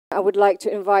would like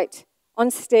to invite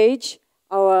on stage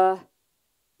our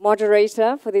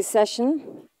moderator for this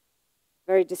session,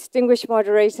 very distinguished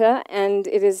moderator, and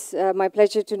it is my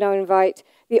pleasure to now invite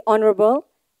the Honorable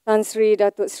Tan Sri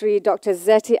Dato Sri Dr.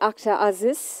 Zeti Akhtar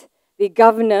Aziz, the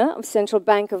Governor of Central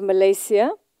Bank of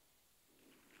Malaysia.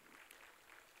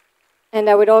 And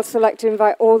I would also like to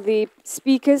invite all the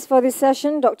speakers for this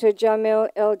session, Dr. Jamil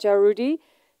El Jaroudi,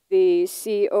 the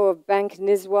CEO of Bank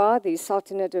Nizwa, the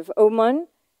Sultanate of Oman,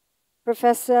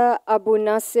 Professor Abu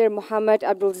Nasir Muhammad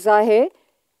Abdul Zaher.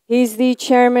 He's the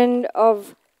chairman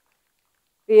of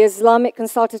the Islamic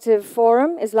Consultative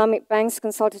Forum, Islamic Banks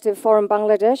Consultative Forum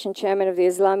Bangladesh, and chairman of the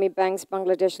Islamic Banks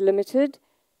Bangladesh Limited.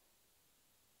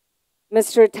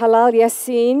 Mr. Talal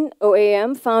Yassine,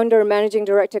 OAM, founder and managing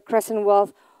director, Crescent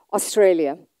Wealth,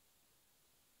 Australia.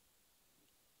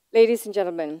 Ladies and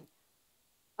gentlemen,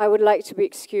 I would like to be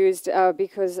excused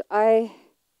because I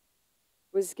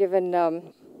was given,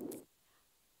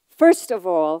 first of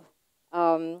all,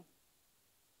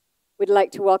 we'd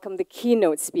like to welcome the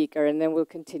keynote speaker, and then we'll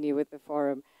continue with the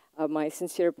forum. My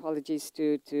sincere apologies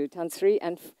to Tan Sri,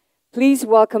 and please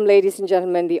welcome, ladies and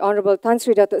gentlemen, the Honorable Tan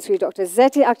Sri Dato Sri Dr.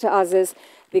 Zeti Akhtar Aziz,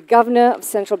 the Governor of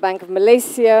Central Bank of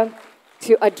Malaysia,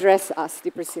 to address us.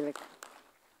 Dipersilakan.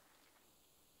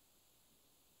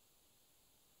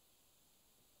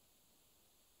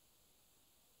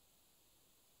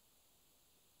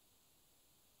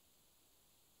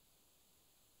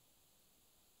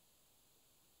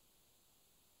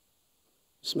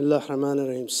 Bismillah ar-Rahman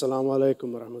ar-Rahim. Assalamu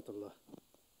alaikum wa rahmatullah.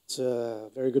 It's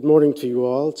a very good morning to you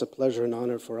all. It's a pleasure and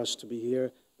honor for us to be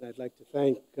here. And I'd like to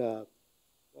thank 8th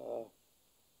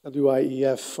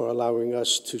WIEF for allowing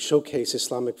us to showcase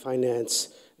Islamic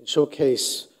finance and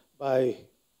showcase by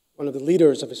one of the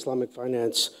leaders of Islamic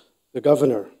finance, the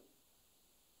Governor,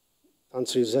 Tan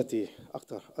Sri Zeti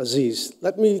Akhtar Aziz.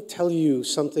 Let me tell you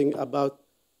something about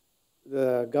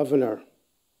the Governor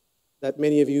that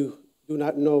many of you do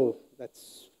not know.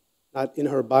 That's not in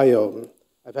her bio.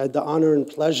 I've had the honor and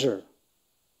pleasure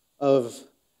of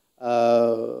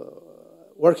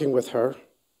working with her,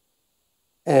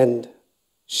 and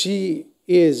she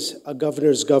is a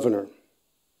governor's governor.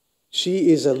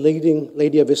 She is a leading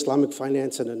lady of Islamic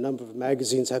finance, and a number of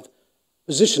magazines have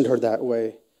positioned her that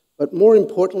way. But more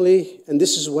importantly, and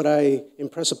this is what I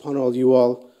impress upon all you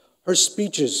all, her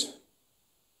speeches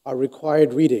are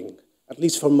required reading, at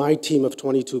least for my team of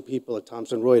 22 people at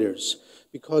Thomson Reuters,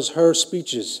 because her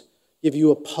speeches give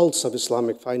you a pulse of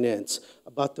Islamic finance,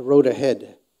 about the road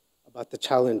ahead, about the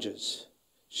challenges.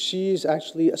 She's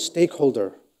actually a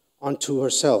stakeholder unto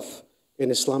herself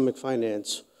in Islamic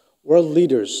finance. World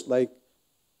leaders like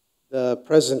the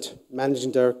present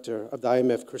managing director of the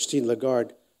IMF, Christine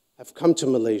Lagarde, have come to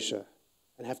Malaysia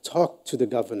and have talked to the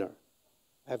governor,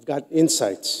 have got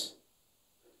insights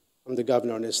from the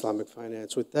governor on Islamic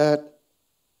finance. With that,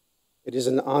 it is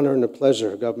an honor and a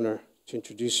pleasure, Governor, to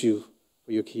introduce you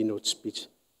for your keynote speech.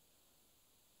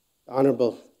 The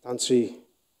Honorable Tan Sri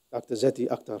Dr. Zeti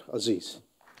Akhtar Aziz.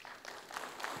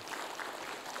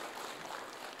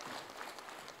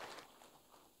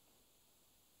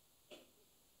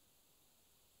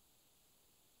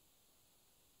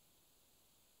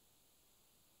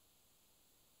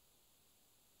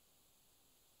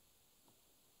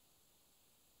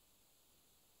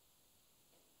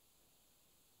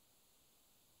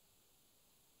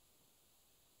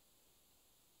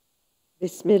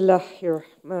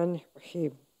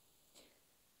 Bismillahirrahmanirrahim.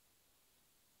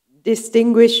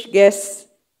 Distinguished guests,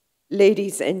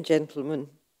 ladies and gentlemen,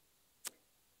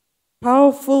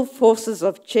 powerful forces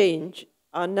of change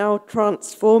are now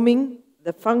transforming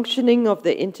the functioning of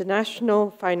the international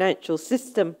financial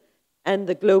system and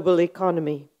the global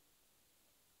economy.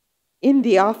 In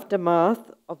the aftermath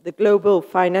of the global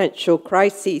financial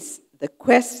crisis, the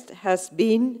quest has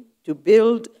been to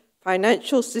build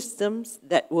financial systems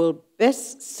that will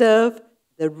best serve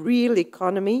the real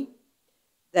economy,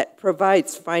 that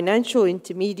provides financial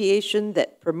intermediation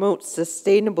that promotes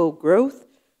sustainable growth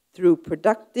through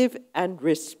productive and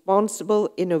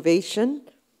responsible innovation,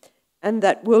 and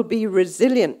that will be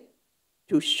resilient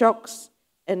to shocks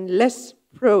and less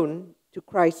prone to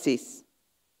crises.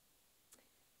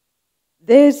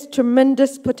 There's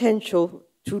tremendous potential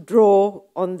to draw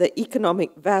on the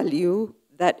economic value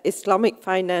that Islamic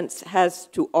finance has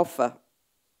to offer.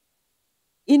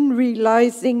 In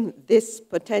realizing this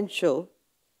potential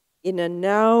in a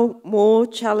now more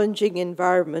challenging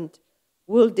environment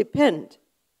will depend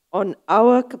on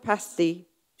our capacity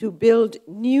to build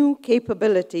new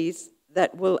capabilities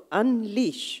that will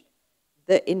unleash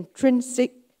the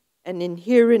intrinsic and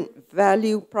inherent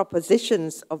value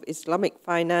propositions of Islamic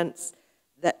finance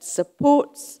that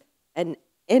supports and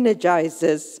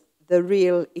energizes the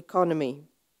real economy.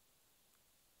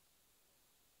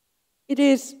 It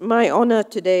is my honor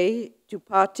today to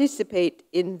participate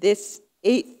in this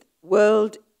 8th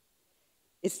World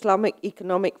Islamic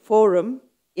Economic Forum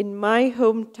in my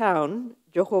hometown,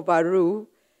 Johor Bahru,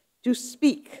 to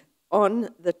speak on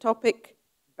the topic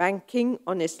Banking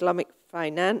on Islamic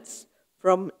Finance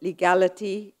from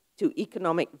Legality to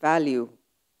Economic Value.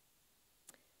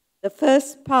 The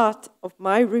first part of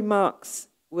my remarks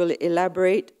will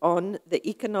elaborate on the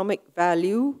economic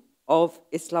value of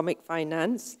Islamic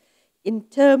finance in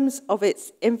terms of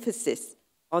its emphasis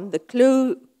on the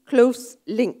close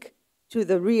link to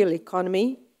the real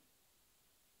economy,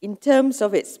 in terms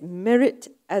of its merit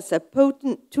as a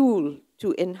potent tool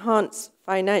to enhance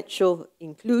financial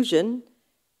inclusion,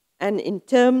 and in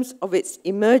terms of its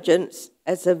emergence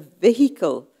as a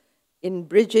vehicle in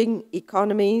bridging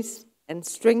economies and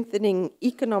strengthening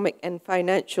economic and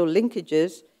financial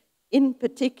linkages, in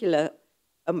particular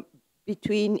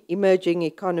between emerging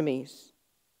economies.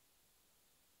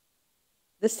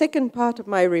 The second part of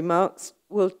my remarks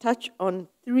will touch on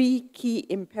 3 key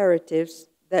imperatives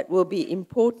that will be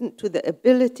important to the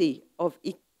ability of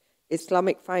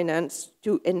Islamic finance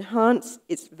to enhance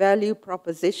its value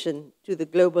proposition to the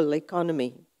global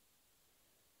economy.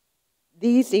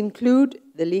 These include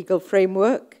the legal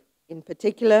framework, in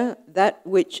particular that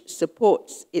which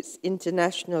supports its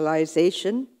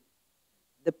internationalization,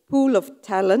 the pool of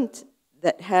talent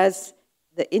that has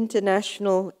the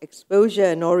international exposure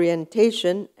and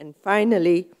orientation, and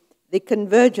finally, the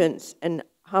convergence and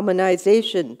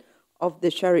harmonization of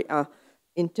the Sharia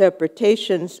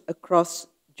interpretations across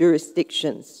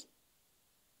jurisdictions.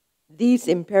 These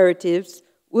imperatives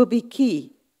will be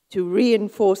key to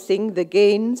reinforcing the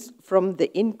gains from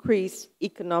the increased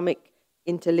economic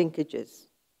interlinkages.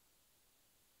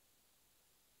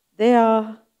 There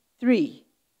are 3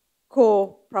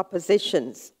 core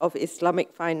propositions of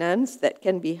Islamic finance that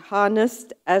can be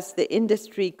harnessed as the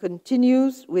industry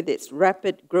continues with its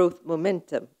rapid growth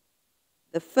momentum.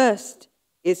 The first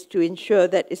is to ensure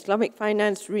that Islamic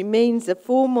finance remains a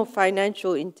form of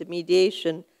financial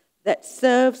intermediation that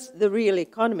serves the real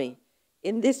economy.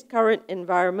 In this current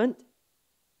environment,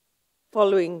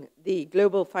 following the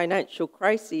global financial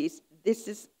crisis, this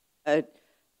is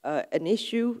an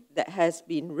issue that has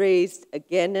been raised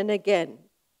again and again.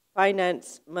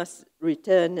 Finance must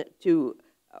return to,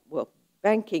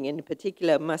 banking in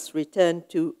particular must return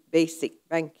to basic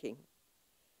banking.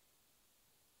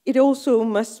 It also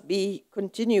must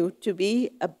continue to be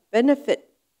a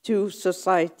benefit to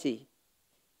society.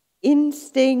 In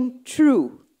staying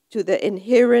true to the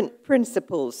inherent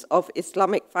principles of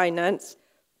Islamic finance,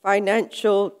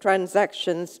 financial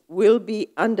transactions will be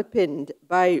underpinned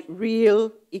by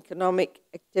real economic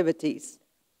activities.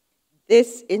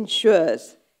 This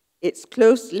ensures its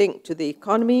close link to the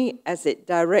economy as it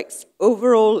directs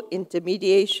overall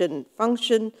intermediation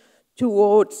function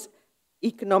towards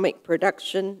economic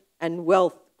production and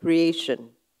wealth creation.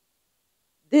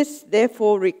 This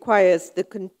therefore requires the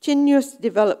continuous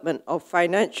development of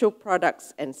financial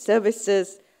products and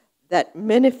services that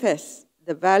manifest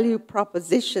the value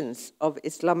propositions of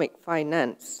Islamic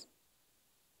finance.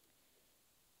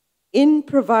 In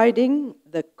providing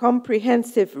the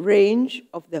comprehensive range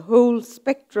of the whole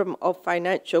spectrum of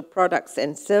financial products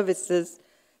and services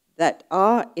that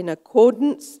are in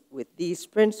accordance with these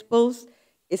principles,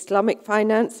 Islamic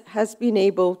finance has been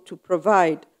able to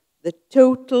provide the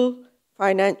total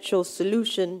financial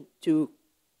solution to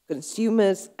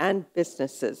consumers and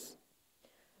businesses.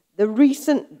 The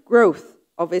recent growth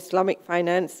of Islamic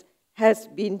finance has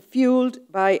been fueled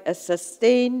by a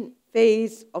sustained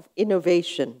phase of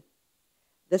innovation.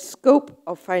 The scope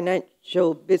of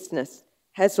financial business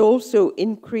has also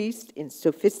increased in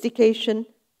sophistication,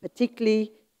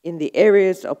 particularly in the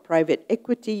areas of private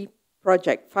equity,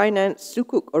 project finance,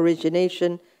 sukuk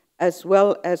origination, as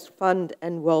well as fund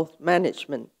and wealth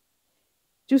management.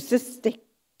 To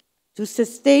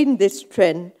sustain this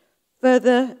trend,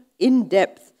 further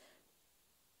in-depth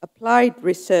applied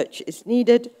research is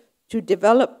needed to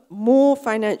develop more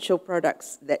financial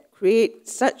products that create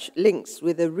such links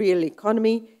with the real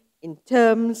economy in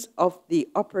terms of the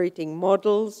operating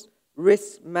models,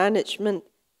 risk management,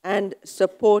 and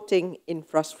supporting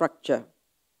infrastructure.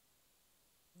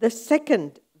 The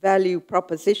second value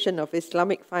proposition of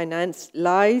Islamic finance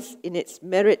lies in its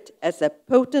merit as a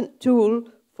potent tool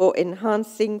for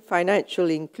enhancing financial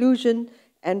inclusion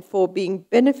and for being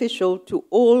beneficial to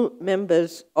all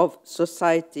members of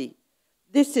society.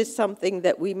 This is something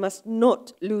that we must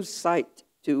not lose sight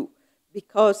to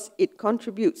because it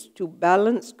contributes to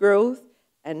balanced growth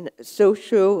and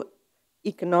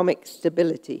economic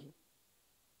stability.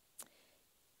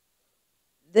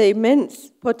 The immense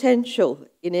potential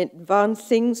in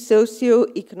advancing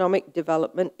socio-economic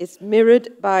development is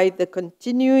mirrored by the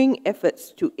continuing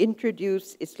efforts to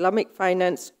introduce Islamic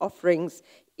finance offerings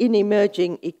in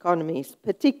emerging economies,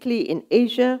 particularly in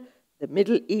Asia, the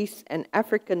Middle East, and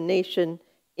African nations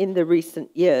in the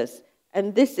recent years.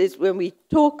 And this is when we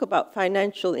talk about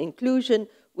financial inclusion,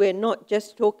 we're not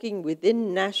just talking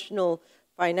within national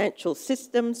financial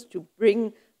systems to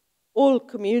bring all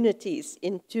communities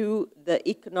into the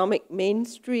economic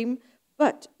mainstream,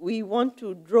 but we want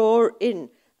to draw in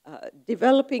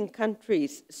developing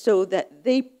countries so that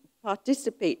they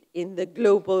participate in the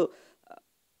global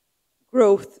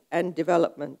growth and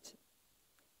development.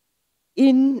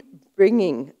 In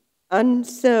bringing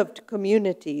unserved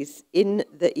communities into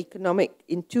the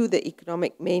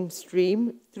economic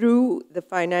mainstream through the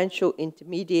financial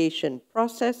intermediation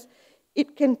process,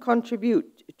 it can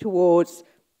contribute towards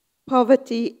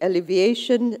poverty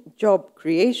alleviation, job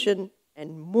creation,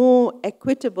 and more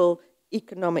equitable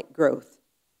economic growth.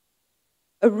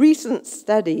 A recent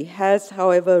study has,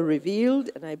 however, revealed,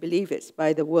 and I believe it's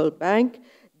by the World Bank,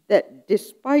 that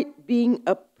despite being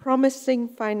a promising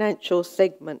financial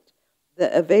segment,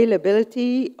 the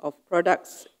availability of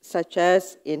products such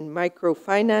as in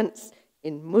microfinance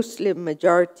in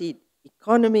Muslim-majority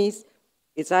economies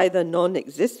is either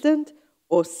non-existent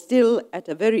or still at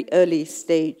a very early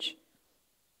stage.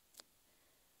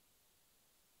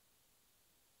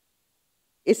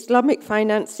 Islamic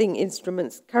financing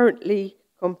instruments currently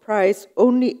comprise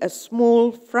only a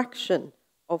small fraction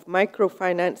of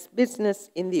microfinance business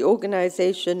in the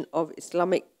Organization of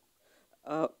Islamic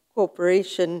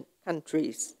Cooperation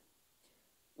countries.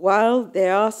 While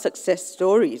there are success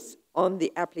stories on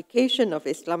the application of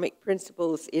Islamic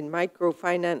principles in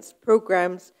microfinance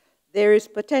programs, there is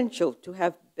potential to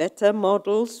have better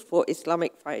models for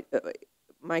Islamic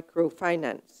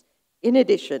microfinance. In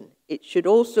addition, it should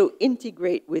also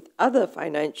integrate with other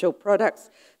financial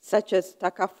products such as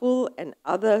takaful and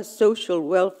other social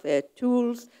welfare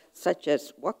tools such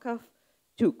as wakaf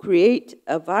to create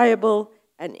a viable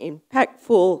and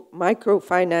impactful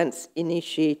microfinance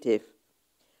initiative.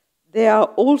 There are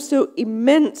also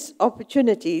immense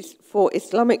opportunities for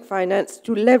Islamic finance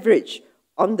to leverage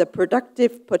on the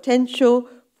productive potential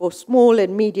for small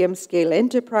and medium-scale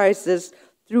enterprises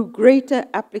through greater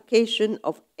application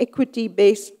of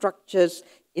equity-based structures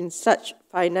in such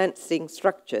financing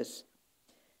structures.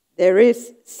 There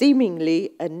is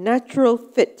seemingly a natural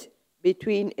fit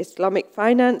between Islamic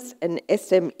finance and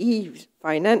SME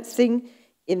financing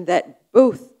in that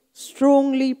both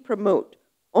strongly promote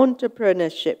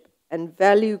entrepreneurship and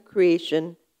value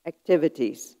creation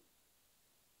activities.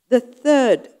 The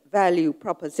third value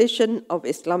proposition of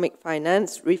Islamic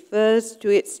finance refers to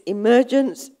its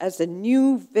emergence as a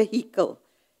new vehicle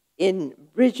in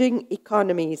bridging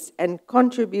economies and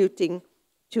contributing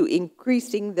to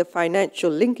increasing the financial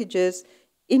linkages,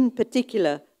 in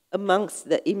particular amongst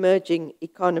the emerging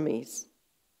economies.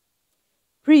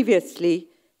 Previously,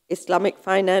 Islamic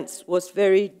finance was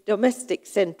very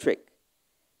domestic-centric.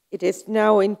 It is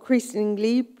now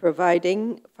increasingly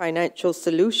providing financial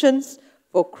solutions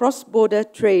for cross-border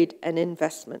trade and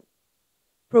investment.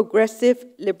 Progressive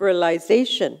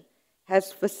liberalization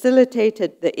has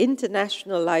facilitated the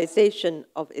internationalization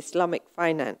of Islamic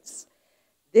finance.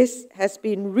 This has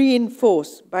been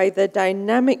reinforced by the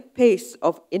dynamic pace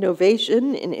of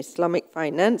innovation in Islamic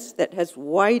finance that has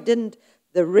widened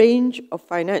the range of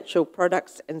financial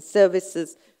products and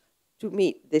services to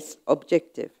meet this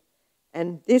objective.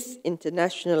 And this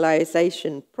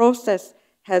internationalization process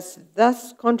has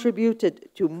thus contributed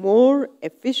to more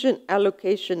efficient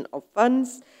allocation of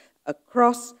funds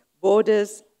across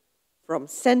borders, from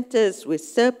centers with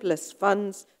surplus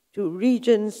funds to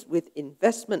regions with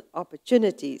investment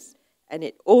opportunities, and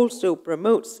it also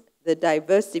promotes the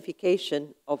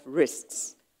diversification of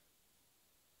risks.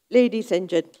 Ladies and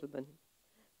gentlemen,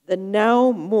 the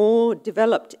now more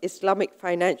developed Islamic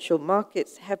financial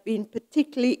markets have been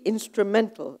particularly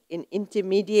instrumental in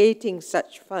intermediating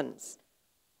such funds.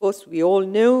 Of course, we all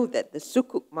know that the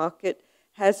sukuk market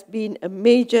has been a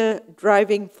major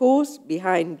driving force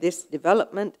behind this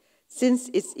development since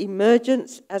its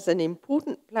emergence as an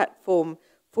important platform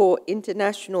for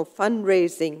international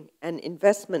fundraising and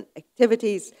investment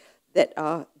activities that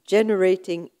are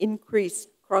generating increased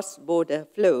cross-border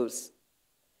flows.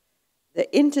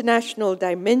 The international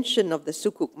dimension of the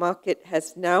sukuk market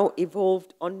has now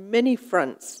evolved on many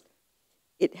fronts.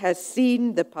 It has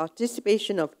seen the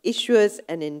participation of issuers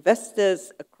and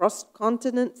investors across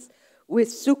continents, with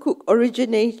sukuk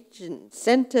origination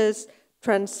centers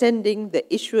transcending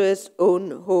the issuer's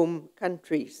own home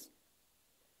countries.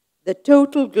 The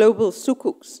total global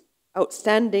sukuks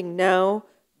outstanding now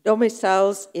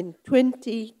domiciles in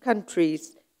 20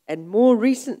 countries, and more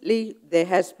recently there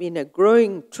has been a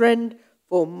growing trend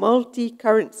for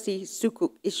multi-currency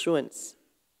sukuk issuance.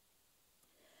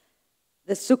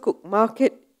 The sukuk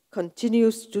market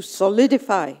continues to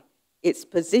solidify its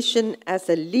position as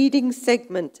a leading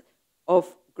segment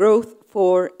of growth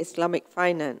for Islamic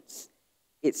finance.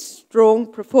 Its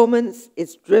strong performance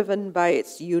is driven by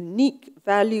its unique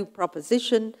value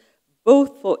proposition,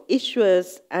 both for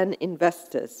issuers and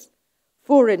investors.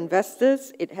 For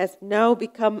investors, it has now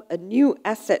become a new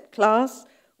asset class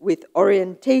with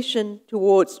orientation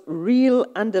towards real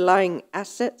underlying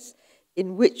assets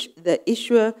in which the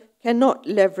issuer cannot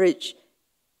leverage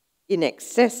in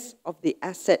excess of the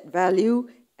asset value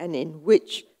and in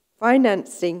which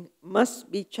financing must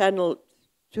be channeled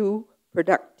to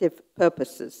productive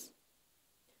purposes.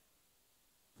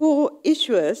 For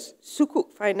issuers,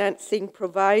 sukuk financing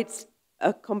provides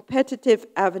a competitive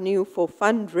avenue for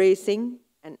fundraising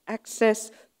and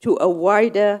access to a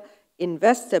wider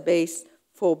investor base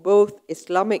for both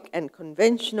Islamic and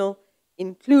conventional,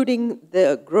 including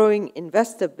the growing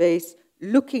investor base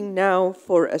looking now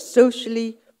for a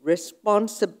socially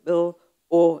responsible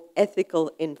or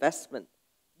ethical investment.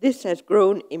 This has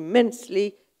grown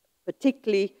immensely,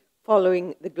 particularly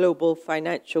following the global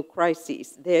financial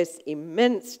crises. There's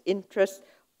immense interest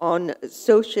on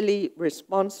socially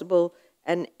responsible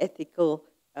and ethical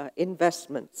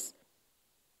investments.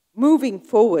 Moving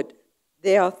forward,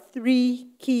 there are three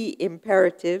key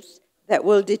imperatives that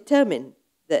will determine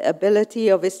the ability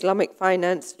of Islamic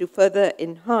finance to further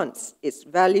enhance its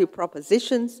value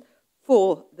propositions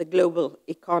for the global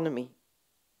economy.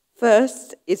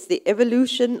 First is the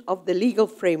evolution of the legal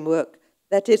framework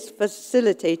that is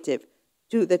facilitative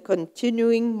to the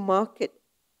continuing market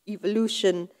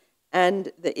evolution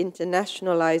and the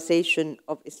internationalization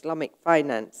of Islamic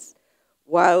finance.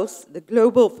 Whilst the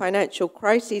global financial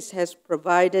crisis has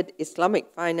provided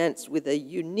Islamic finance with a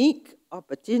unique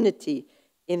opportunity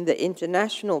in the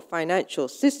international financial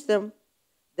system,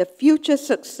 the future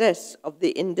success of the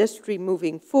industry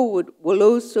moving forward will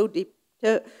also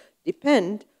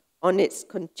depend on its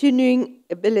continuing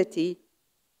ability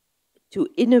to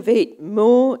innovate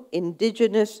more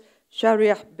indigenous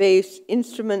Sharia-based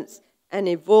instruments and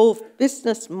evolve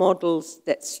business models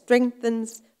that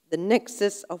strengthens the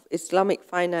nexus of Islamic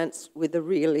finance with the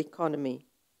real economy.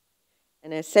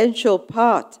 An essential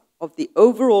part of the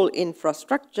overall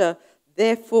infrastructure,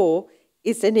 therefore,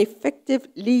 is an effective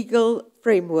legal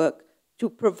framework to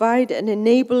provide an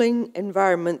enabling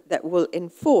environment that will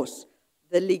enforce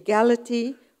the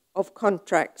legality of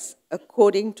contracts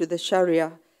according to the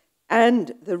Sharia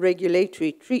and the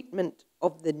regulatory treatment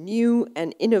of the new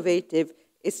and innovative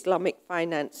Islamic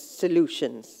finance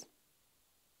solutions.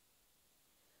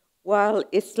 While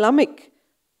Islamic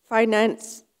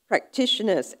finance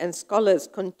practitioners and scholars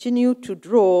continue to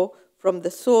draw from the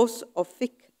source of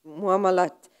fiqh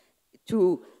muamalat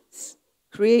to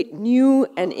create new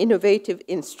and innovative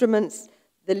instruments,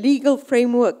 the legal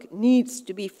framework needs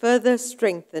to be further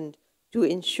strengthened to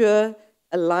ensure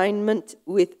alignment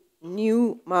with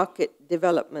new market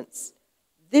developments.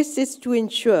 This is to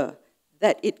ensure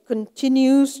that it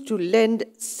continues to lend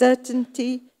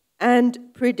certainty and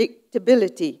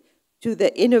predictability to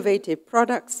the innovative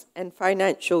products and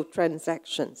financial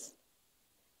transactions.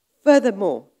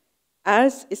 Furthermore,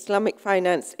 as Islamic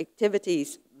finance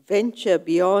activities venture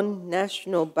beyond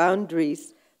national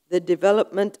boundaries, the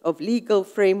development of legal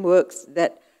frameworks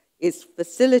that is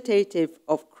facilitative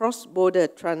of cross-border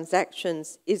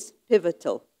transactions is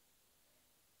pivotal.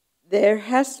 There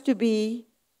has to be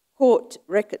court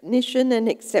recognition and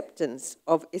acceptance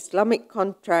of Islamic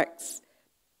contracts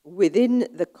within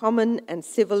the common and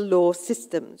civil law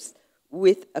systems,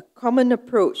 with a common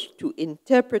approach to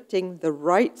interpreting the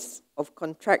rights of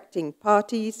contracting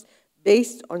parties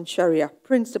based on Sharia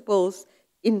principles,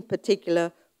 in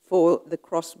particular for the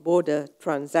cross-border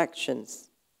transactions.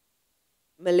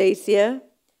 Malaysia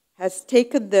has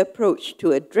taken the approach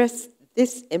to address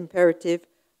this imperative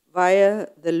via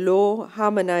the Law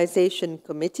Harmonization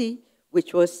Committee,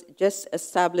 which was just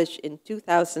established in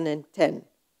 2010.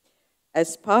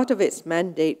 As part of its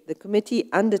mandate, the committee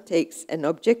undertakes an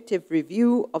objective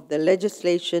review of the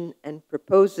legislation and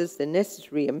proposes the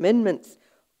necessary amendments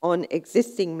on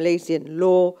existing Malaysian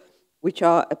law, which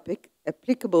are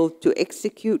applicable to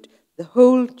execute the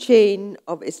whole chain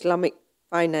of Islamic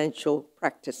financial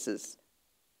practices.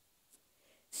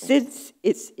 Since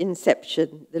its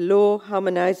inception, the Law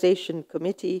Harmonization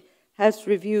Committee has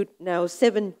reviewed now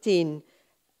 17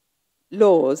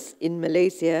 laws in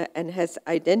Malaysia and has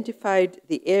identified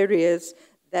the areas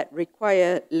that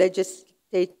require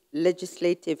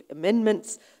legislative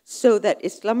amendments so that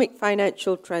Islamic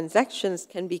financial transactions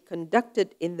can be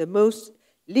conducted in the most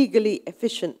legally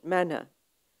efficient manner.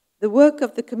 The work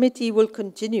of the committee will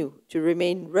continue to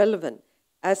remain relevant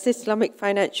as Islamic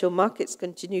financial markets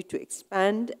continue to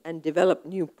expand and develop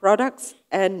new products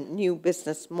and new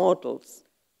business models.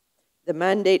 The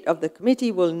mandate of the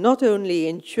committee will not only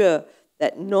ensure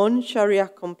that non-Sharia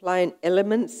compliant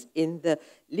elements in the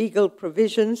legal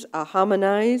provisions are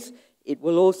harmonized, it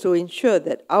will also ensure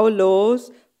that our laws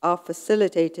are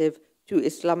facilitative to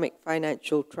Islamic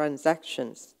financial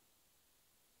transactions.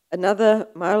 Another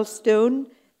milestone,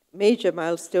 major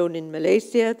milestone in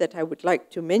Malaysia that I would like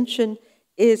to mention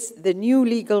is the new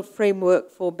legal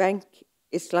framework for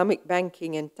Islamic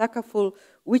banking and takaful,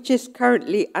 which is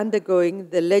currently undergoing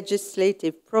the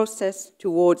legislative process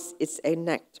towards its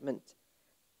enactment.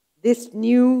 This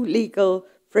new legal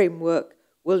framework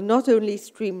will not only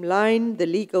streamline the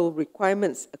legal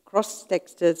requirements across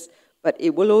sectors, but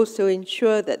it will also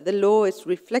ensure that the law is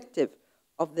reflective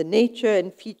of the nature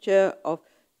and feature of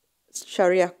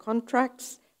Sharia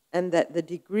contracts and that the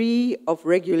degree of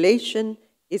regulation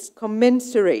is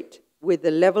commensurate with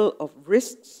the level of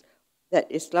risks that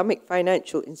Islamic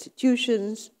financial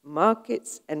institutions,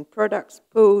 markets, and products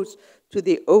pose to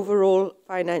the overall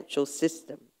financial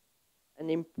system. An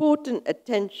important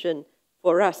attention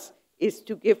for us is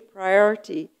to give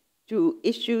priority to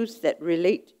issues that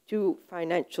relate to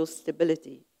financial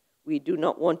stability. We do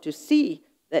not want to see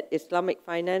that Islamic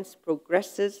finance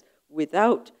progresses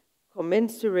without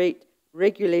commensurate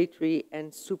regulatory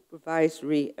and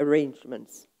supervisory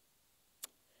arrangements.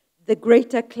 The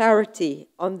greater clarity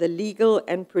on the legal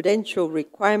and prudential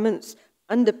requirements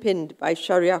underpinned by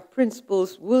Sharia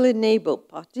principles will enable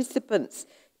participants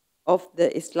of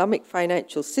the Islamic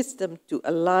financial system to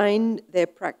align their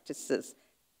practices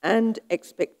and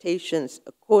expectations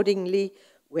accordingly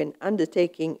when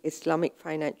undertaking Islamic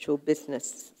financial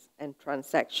business and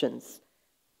transactions.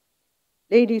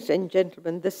 Ladies and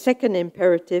gentlemen, the second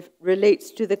imperative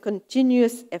relates to the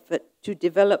continuous effort to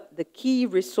develop the key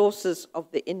resources of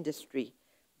the industry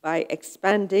by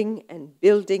expanding and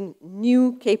building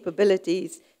new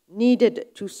capabilities needed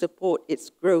to support its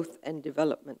growth and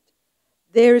development.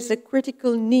 There is a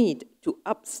critical need to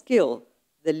upskill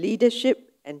the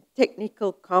leadership and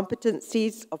technical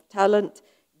competencies of talent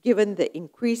given the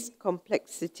increased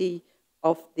complexity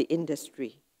of the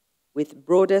industry. With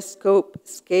broader scope,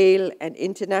 scale, and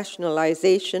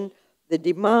internationalization, the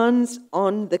demands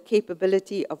on the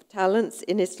capability of talents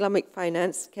in Islamic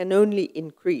finance can only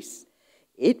increase.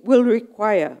 It will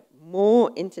require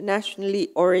more internationally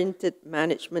oriented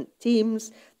management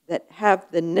teams that have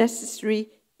the necessary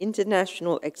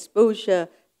international exposure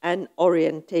and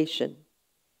orientation.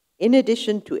 In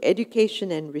addition to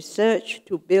education and research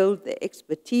to build the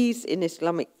expertise in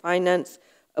Islamic finance,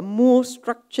 a more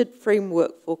structured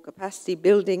framework for capacity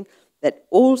building that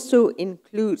also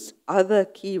includes other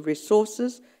key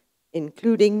resources,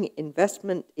 including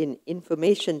investment in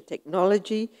information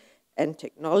technology and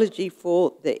technology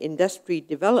for the industry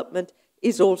development,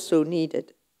 is also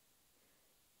needed.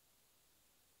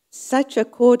 Such a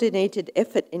coordinated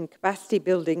effort in capacity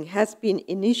building has been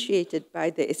initiated by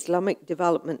the Islamic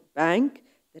Development Bank,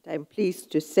 that I'm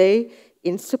pleased to say,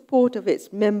 in support of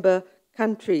its member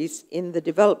countries in the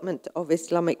development of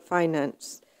Islamic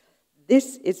finance.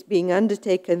 This is being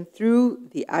undertaken through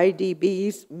the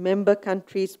IDB's Member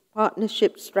Countries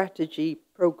Partnership Strategy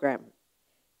Program.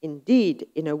 Indeed,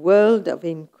 in a world of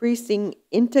increasing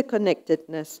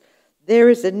interconnectedness, there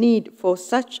is a need for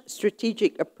such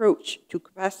strategic approach to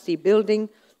capacity building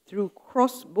through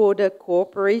cross-border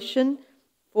cooperation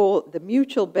for the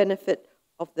mutual benefit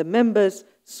of the members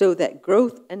so that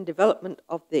growth and development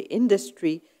of the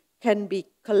industry can be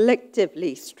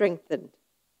collectively strengthened.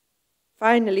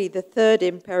 Finally, the third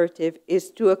imperative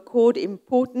is to accord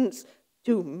importance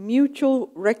to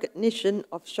mutual recognition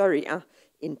of Sharia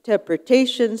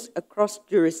interpretations across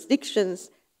jurisdictions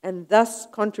and thus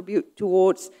contribute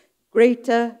towards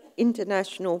greater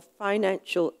international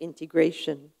financial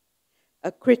integration.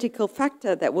 A critical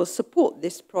factor that will support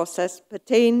this process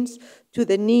pertains to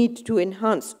the need to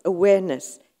enhance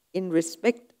awareness in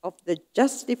respect of the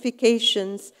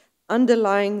justifications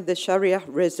underlying the Sharia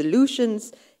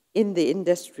resolutions in the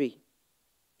industry.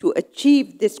 To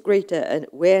achieve this greater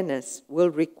awareness will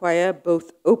require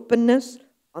both openness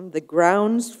on the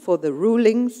grounds for the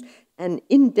rulings and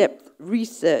in-depth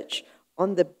research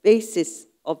on the basis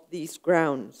of these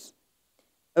grounds.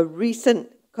 A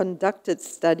recent conducted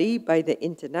study by the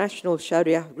International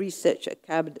Sharia Research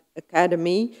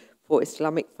Academy for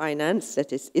Islamic Finance,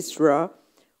 that is ISRA,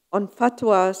 on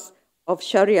fatwas of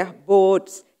Sharia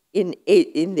boards in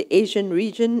the Asian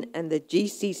region and the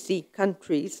GCC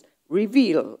countries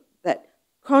reveal that,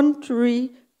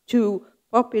 contrary to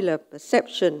popular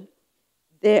perception,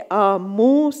 there are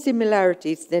more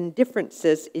similarities than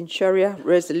differences in Sharia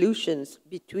resolutions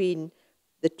between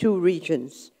the two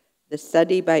regions. The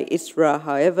study by ISRA,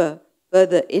 however,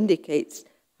 further indicates,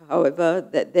 however,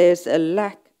 that there's a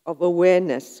lack of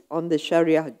awareness on the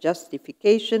Sharia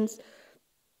justifications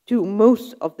to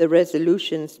most of the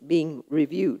resolutions being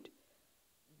reviewed.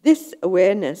 This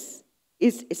awareness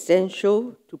is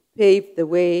essential to pave the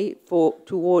way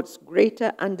towards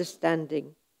greater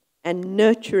understanding and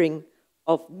nurturing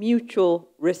of mutual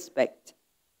respect.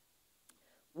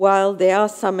 While there are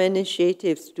some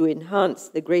initiatives to enhance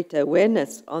the greater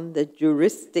awareness on the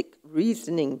juristic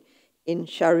reasoning in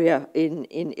Sharia, in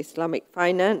Islamic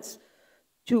finance,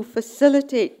 to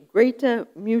facilitate greater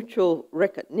mutual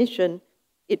recognition,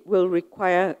 it will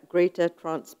require greater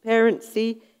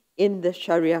transparency in the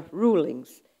Sharia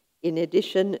rulings, in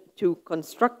addition to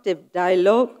constructive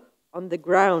dialogue on the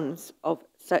grounds of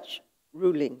such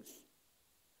rulings.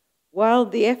 While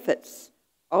the efforts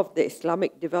of the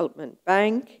Islamic Development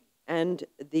Bank and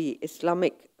the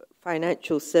Islamic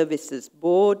Financial Services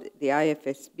Board, the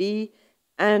IFSB,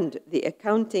 and the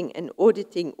Accounting and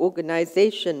Auditing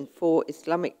Organization for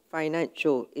Islamic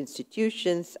Financial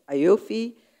Institutions,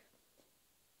 IOFI,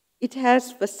 it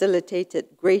has facilitated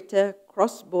greater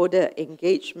cross-border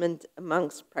engagement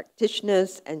amongst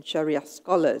practitioners and Sharia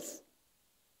scholars.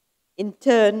 In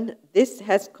turn, this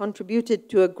has contributed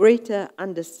to a greater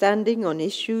understanding on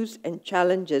issues and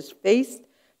challenges faced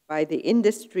by the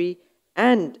industry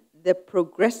and the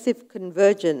progressive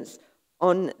convergence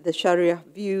on the Sharia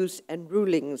views and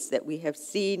rulings that we have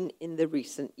seen in the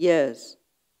recent years.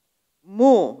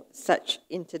 More such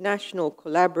international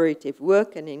collaborative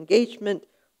work and engagement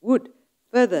would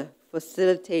further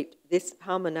facilitate this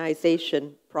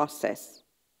harmonization process.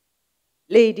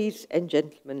 Ladies and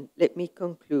gentlemen, let me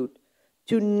conclude.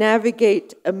 To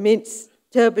navigate amidst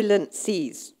turbulent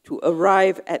seas, to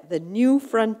arrive at the new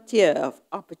frontier of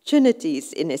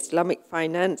opportunities in Islamic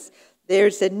finance, there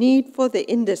is a need for the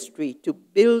industry to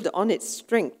build on its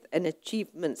strength and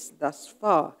achievements thus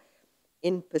far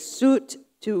in pursuit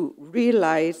to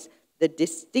realize the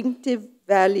distinctive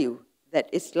value that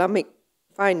Islamic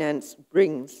finance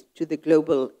brings to the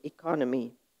global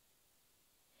economy.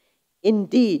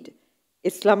 Indeed,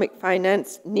 Islamic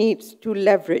finance needs to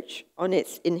leverage on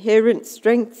its inherent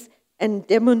strengths and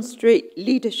demonstrate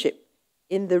leadership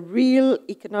in the real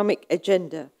economic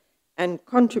agenda and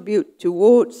contribute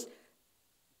towards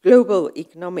global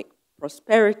economic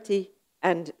prosperity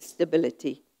and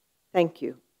stability. Thank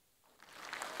you.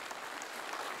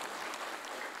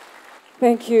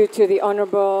 Thank you to the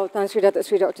Honourable Tan Sri Dato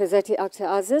Sri Dr. Zeti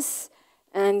Akhtar Aziz.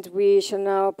 And we shall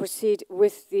now proceed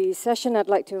with the session. I'd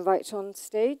like to invite on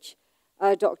stage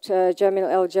Dr.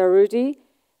 Jamil Jaroudi,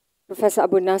 Professor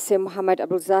Abu Nasir Muhammad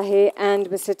Abdul Zaher, and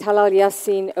Mr. Talal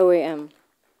Yassine, OAM.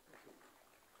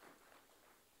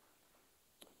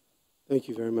 Thank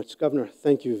you very much, Governor.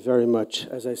 Thank you very much.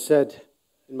 As I said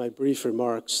in my brief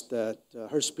remarks, that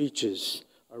her speeches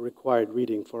are required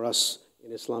reading for us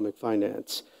in Islamic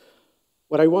finance.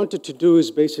 What I wanted to do is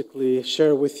basically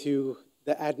share with you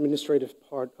the administrative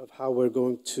part of how we're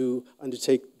going to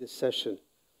undertake this session.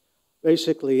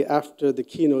 Basically, after the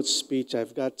keynote speech,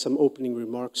 I've got some opening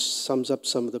remarks, sums up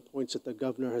some of the points that the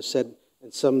governor has said,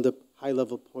 and some of the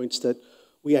high-level points that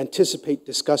we anticipate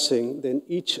discussing. Then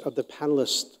each of the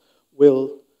panelists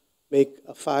will make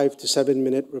a 5 to 7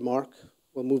 minute remark.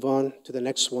 We'll move on to the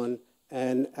next one,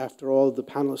 and after all the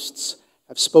panelists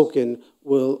have spoken,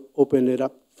 we'll open it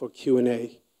up for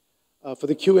Q&A. For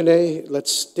the Q&A,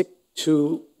 let's stick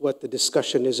to what the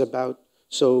discussion is about.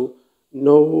 So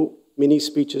no mini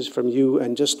speeches from you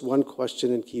and just one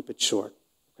question, and keep it short.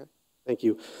 Okay? Thank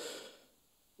you.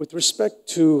 With respect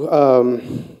to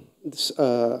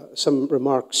some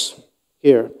remarks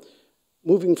here,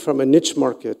 moving from a niche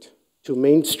market to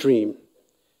mainstream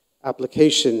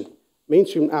application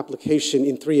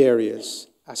in 3 areas: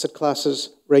 asset classes,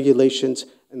 regulations,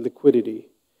 and liquidity.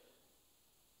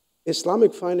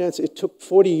 Islamic finance, it took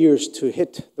 40 years to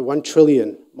hit the 1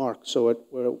 trillion mark, so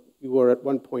we were at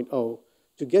 1.0.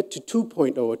 To get to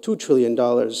 2.0, or $2 trillion,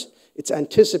 it's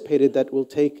anticipated that will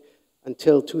take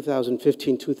until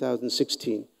 2015,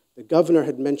 2016. The governor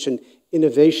had mentioned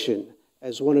innovation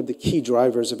as one of the key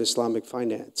drivers of Islamic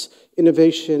finance.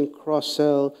 Innovation,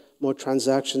 cross-sell, more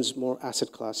transactions, more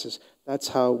asset classes. That's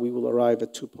how we will arrive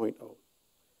at 2.0.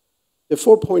 The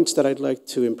 4 points that I'd like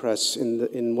to impress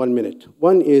in 1 minute.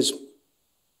 One is,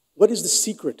 What is the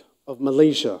secret of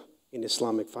Malaysia in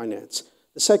Islamic finance?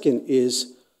 The second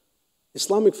is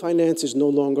Islamic finance is no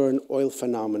longer an oil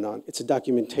phenomenon. It's a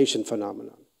documentation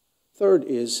phenomenon. Third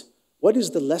is, what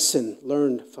is the lesson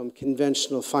learned from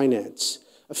conventional finance?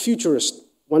 A futurist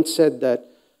once said that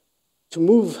to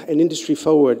move an industry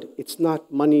forward, it's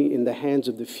not money in the hands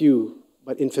of the few,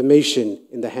 but information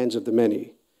in the hands of the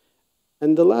many.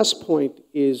 And the last point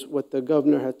is what the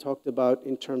governor had talked about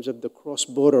in terms of the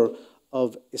cross-border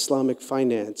of Islamic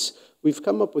finance. We've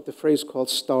come up with a phrase called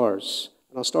STARS,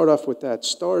 and I'll start off with that.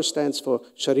 STARS stands for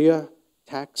Sharia,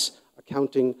 Tax,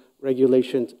 Accounting,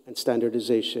 Regulations, and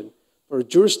Standardization. For a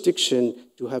jurisdiction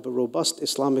to have a robust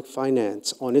Islamic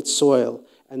finance on its soil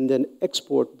and then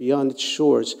export beyond its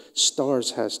shores,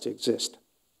 STARS has to exist.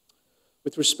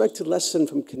 With respect to lesson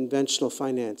from conventional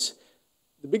finance,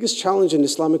 the biggest challenge in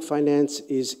Islamic finance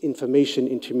is information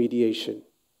intermediation.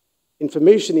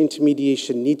 Information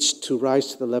intermediation needs to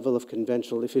rise to the level of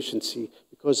conventional efficiency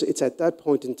because it's at that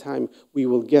point in time we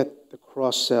will get the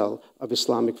cross-sell of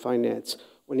Islamic finance.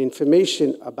 When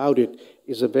information about it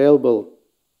is available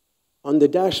on the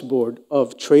dashboard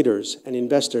of traders and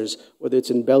investors, whether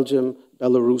it's in Belgium,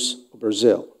 Belarus, or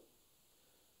Brazil.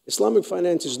 Islamic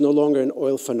finance is no longer an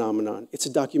oil phenomenon. It's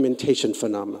a documentation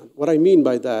phenomenon. What I mean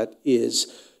by that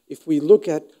is if we look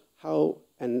at how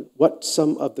and what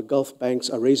some of the Gulf banks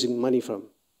are raising money from,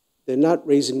 they're not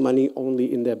raising money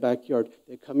only in their backyard.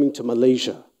 They're coming to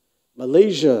Malaysia.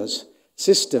 Malaysia's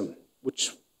system,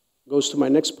 which goes to my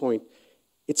next point,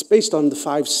 it's based on the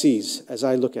 5 C's as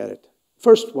I look at it.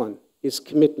 First one is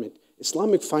commitment.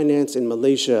 Islamic finance in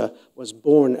Malaysia was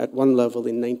born at one level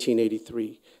in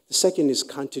 1983. The second is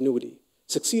continuity.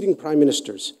 Succeeding prime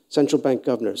ministers, central bank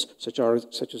governors, such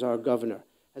as our governor,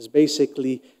 has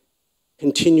basically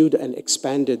continued and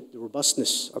expanded the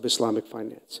robustness of Islamic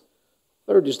finance.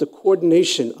 Third is the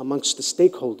coordination amongst the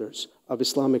stakeholders of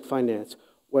Islamic finance,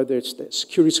 whether it's the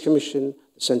Securities Commission,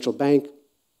 the central bank,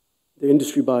 the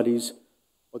industry bodies,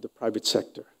 or the private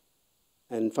sector.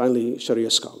 And finally, Sharia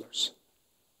scholars.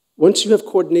 Once you have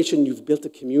coordination, you've built a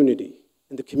community,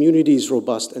 and the community is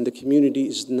robust, and the community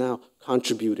is now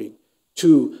contributing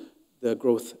to the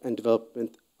growth and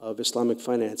development of Islamic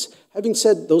finance. Having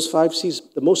said those 5 C's,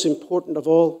 the most important of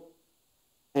all,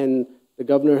 and the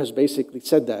governor has basically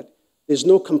said that, there's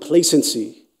no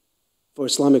complacency for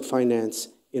Islamic finance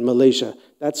in Malaysia.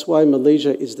 That's why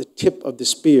Malaysia is the tip of the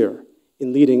spear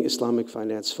in leading Islamic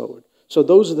finance forward. So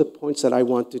those are the points that I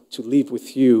wanted to leave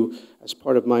with you as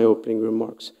part of my opening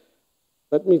remarks.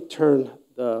 Let me turn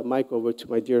the mic over to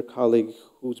my dear colleague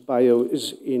whose bio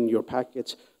is in your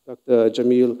packets, Dr.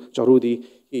 Jamil Jaroudi.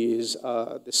 He is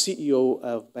the CEO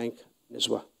of Bank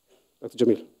Nizwa. Dr.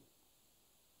 Jamil.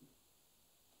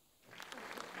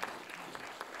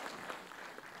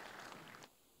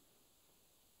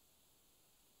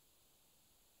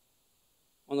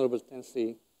 Honorable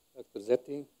Tensi, Dr.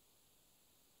 Zeti,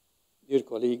 dear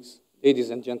colleagues, ladies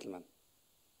and gentlemen.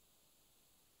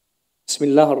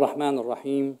 Bismillah ar-Rahman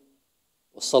ar-Rahim,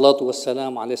 wassalatu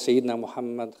wassalamu ala Sayyidina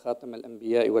Muhammad, Khatam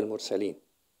al-Anbiya wal-Mursaleen.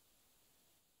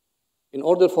 In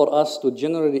order for us to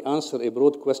generally answer a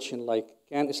broad question like,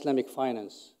 can Islamic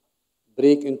finance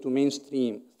break into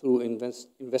mainstream through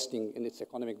investing in its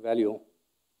economic value,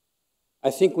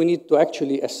 I think we need to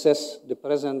actually assess the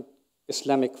present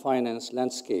Islamic finance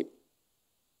landscape.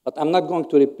 But I'm not going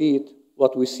to repeat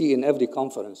what we see in every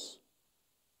conference,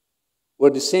 where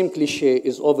the same cliche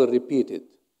is over-repeated,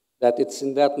 that it's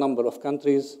in that number of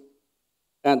countries,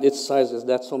 and its size is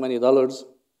that so many dollars,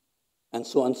 and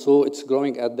so, it's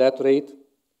growing at that rate.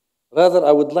 Rather,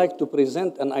 I would like to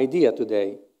present an idea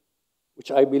today,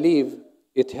 which I believe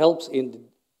it helps in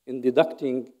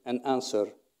deducting an answer,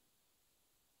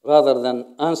 rather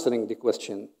than answering the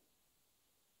question.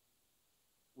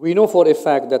 We know for a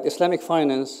fact that Islamic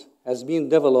finance has been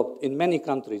developed in many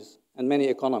countries and many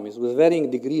economies with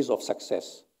varying degrees of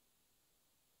success.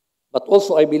 But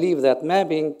also I believe that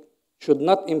mapping should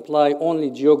not imply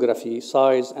only geography,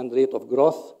 size, and rate of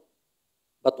growth,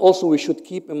 but also we should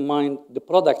keep in mind the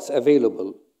products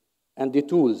available and the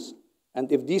tools,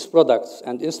 and if these products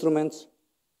and instruments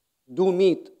do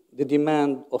meet the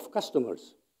demand of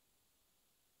customers.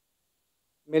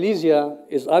 Malaysia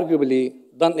has arguably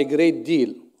done a great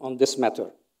deal on this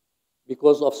matter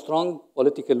because of strong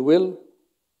political will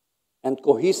and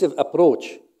cohesive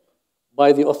approach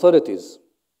by the authorities.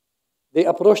 They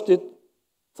approached it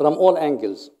from all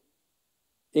angles,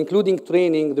 including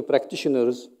training the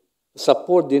practitioners to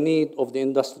support the need of the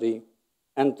industry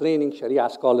and training Sharia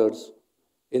scholars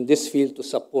in this field to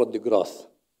support the growth.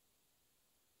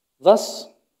 Thus,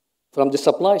 from the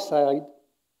supply side,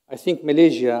 I think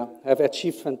Malaysia have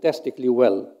achieved fantastically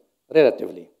well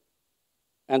relatively.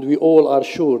 And we all are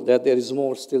sure that there is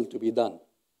more still to be done.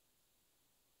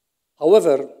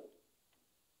 However,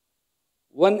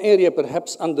 one area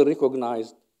perhaps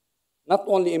under-recognized, not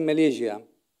only in Malaysia,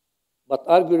 but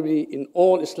arguably in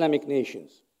all Islamic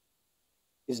nations,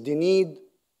 is the need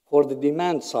for the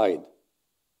demand side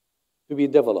to be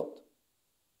developed.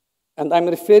 And I'm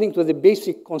referring to the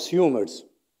basic consumers.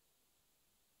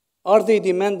 Are they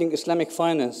demanding Islamic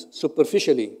finance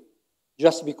superficially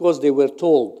just because they were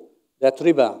told that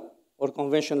riba or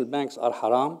conventional banks are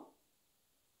haram?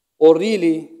 Or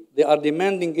really, they are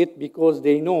demanding it because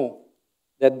they know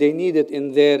that they need it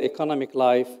in their economic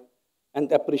life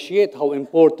and appreciate how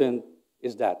important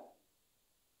is that?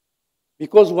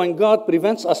 Because when God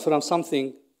prevents us from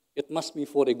something, it must be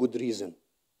for a good reason.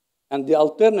 And the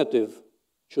alternative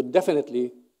should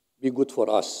definitely be good for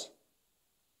us.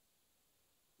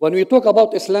 When we talk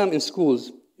about Islam in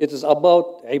schools, it is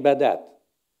about ibadat.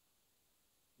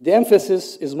 The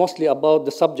emphasis is mostly about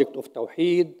the subject of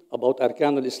Tawheed, about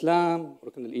Arkan al-Islam,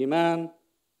 Rukn al-Iman,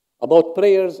 about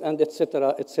prayers, and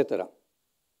etc., etc.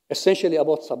 Essentially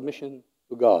about submission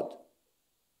to God.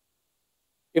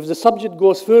 If the subject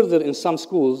goes further in some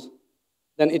schools,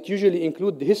 then it usually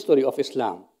includes the history of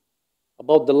Islam,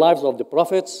 about the lives of the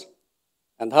prophets,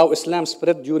 and how Islam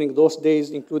spread during those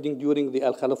days, including during the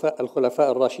Al-Khulafa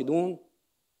al-Rashidun,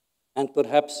 and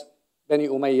perhaps Bani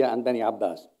Umayyah and Bani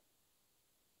Abbas.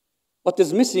 What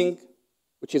is missing,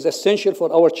 which is essential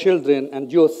for our children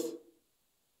and youth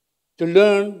to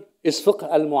learn, is fiqh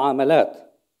al-mu'amalat,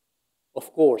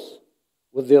 of course,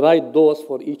 with the right dose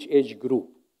for each age group.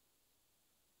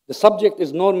 The subject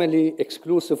is normally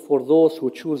exclusive for those who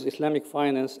choose Islamic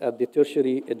finance at the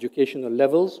tertiary educational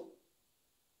levels.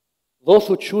 Those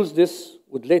who choose this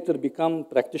would later become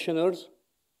practitioners,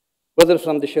 whether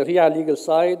from the Sharia legal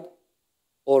side,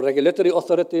 or regulatory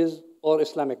authorities, or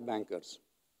Islamic bankers.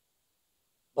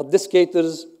 But this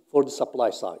caters for the supply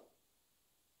side.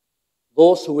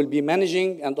 Those who will be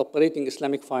managing and operating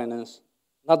Islamic finance,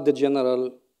 not the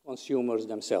general consumers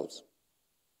themselves.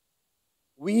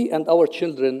 We and our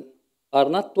children are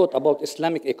not taught about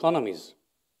Islamic economies,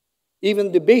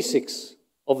 even the basics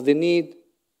of the need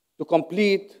to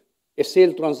complete a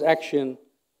sale transaction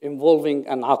involving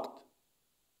an aqd,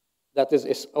 that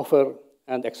is offer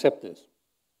and acceptance.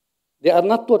 They are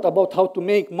not taught about how to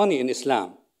make money in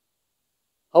Islam,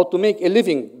 how to make a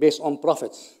living based on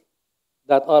profits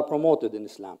that are promoted in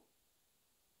Islam.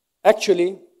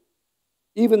 Actually,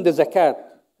 even the zakat,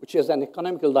 which is an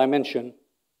economical dimension,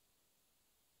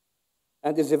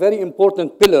 and is a very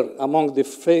important pillar among the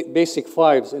basic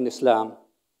fives in Islam,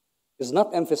 is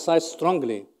not emphasized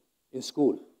strongly in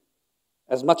school,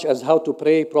 as much as how to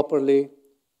pray properly,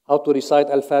 how to recite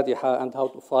Al-Fatiha, and how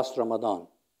to fast Ramadan.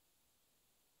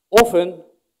 Often,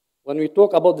 when we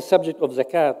talk about the subject of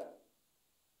zakat,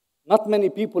 not many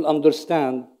people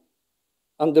understand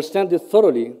it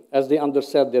thoroughly as they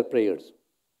understand their prayers.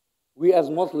 We as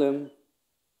Muslims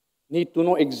need to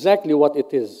know exactly what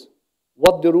it is,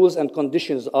 what the rules and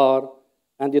conditions are,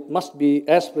 and it must be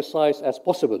as precise as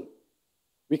possible.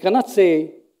 We cannot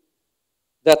say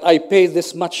that I pay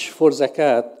this much for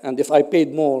zakat, and if I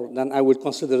paid more, then I will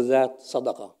consider that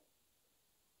sadaqah.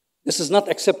 This is not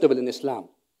acceptable in Islam.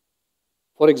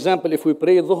 For example, if we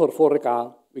pray dhuhr 4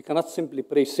 rak'ah, we cannot simply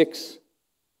pray 6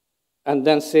 and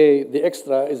then say the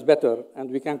extra is better,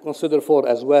 and we can consider 4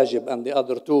 as wajib and the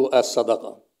other 2 as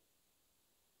sadaqah.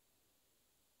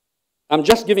 I'm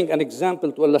just giving an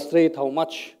example to illustrate how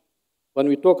much, when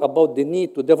we talk about the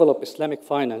need to develop Islamic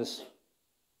finance,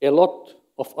 a lot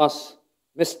of us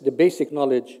miss the basic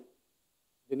knowledge,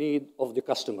 the need of the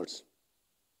customers.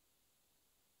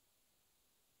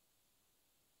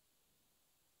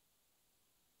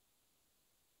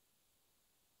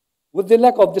 With the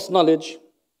lack of this knowledge,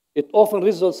 it often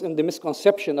results in the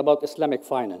misconception about Islamic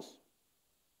finance.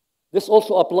 This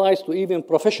also applies to even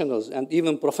professionals and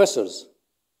even professors,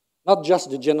 not just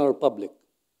the general public.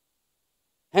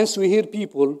 Hence, we hear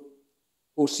people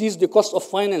who sees the cost of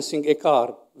financing a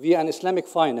car via an Islamic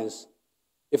finance.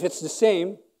 If it's the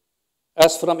same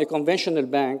as from a conventional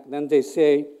bank, then they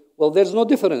say, well, there's no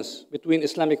difference between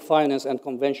Islamic finance and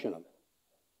conventional.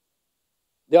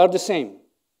 They are the same,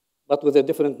 but with a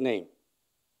different name.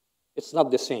 It's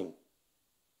not the same.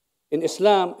 In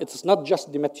Islam, it's not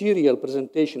just the material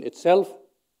presentation itself,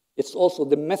 it's also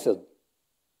the method,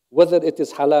 whether it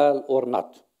is halal or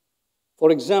not.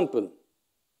 For example,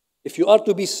 if you are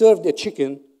to be served a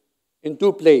chicken in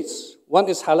 2 plates, one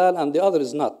is halal and the other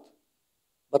is not,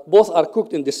 but both are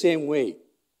cooked in the same way,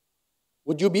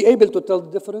 would you be able to tell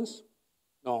the difference?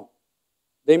 No.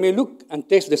 They may look and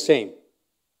taste the same,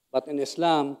 but in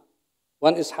Islam,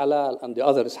 One is halal and the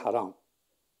other is haram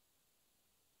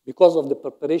because of the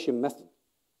preparation method.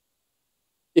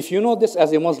 If you know this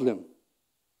as a Muslim,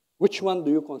 which one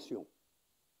do you consume?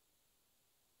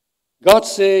 God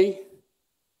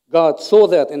saw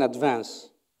that in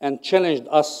advance and challenged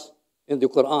us in the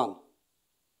Quran.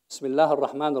 Bismillah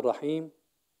ar-Rahman ar-Rahim.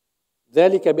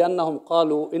 ذلك بأنهم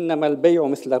قالوا إنما البيع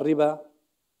مثل الربا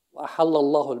وأحل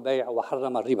الله البيع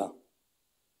وحرم الربا.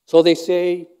 So they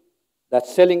say that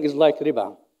selling is like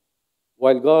riba,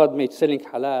 while God made selling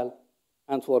halal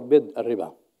and forbid a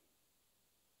riba.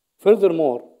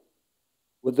 Furthermore,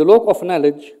 with the lack of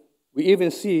knowledge, we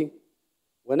even see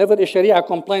whenever a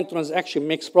Sharia-compliant transaction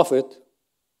makes profit,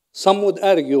 some would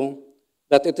argue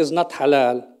that it is not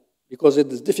halal because it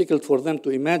is difficult for them to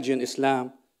imagine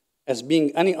Islam as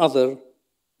being any other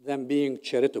than being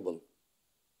charitable.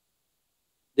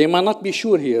 They might not be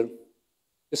sure here.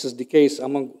 This is the case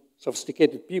among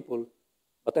sophisticated people,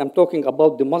 but I'm talking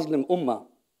about the Muslim Ummah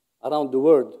around the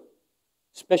world,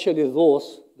 especially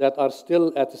those that are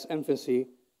still at its infancy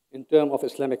in terms of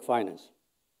Islamic finance.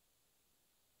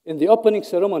 In the opening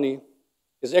ceremony,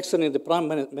 His Excellency the Prime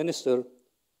Minister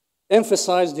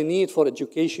emphasized the need for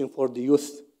education for the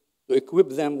youth to equip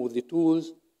them with the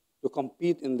tools to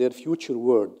compete in their future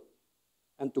world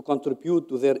and to contribute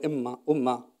to their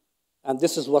ummah, and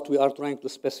this is what we are trying to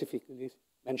specifically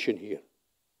mention here.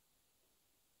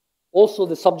 Also,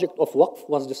 the subject of waqf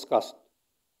was discussed,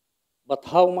 but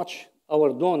how much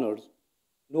our donors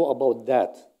know about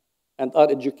that and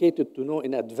are educated to know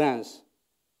in advance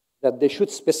that they should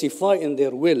specify in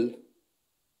their will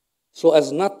so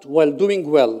as not, while doing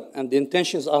well and the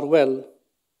intentions are well,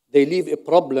 they leave a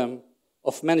problem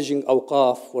of managing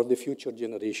awqaf for the future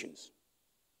generations.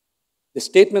 The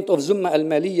statement of Zumma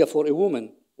al-Maliyya for a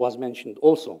woman was mentioned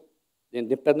also, the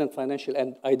independent financial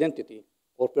identity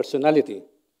or personality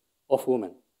of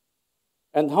women.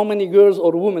 And how many girls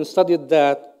or women studied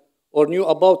that or knew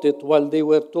about it while they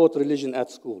were taught religion at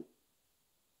school?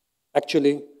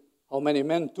 Actually, how many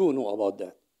men too know about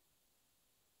that?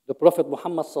 The Prophet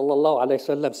Muhammad sallallahu alayhi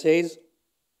wa sallam says,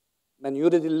 "Man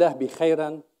yuridillah bi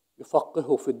khayran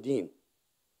yufaqihu fi ad-din."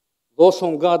 Those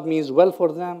whom God means well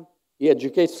for them, He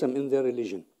educates them in their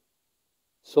religion.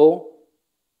 So,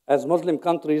 as Muslim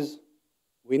countries,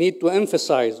 we need to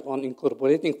emphasize on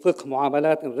incorporating fiqh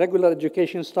mu'amalat in regular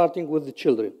education, starting with the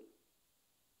children.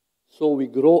 So we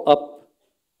grow up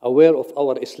aware of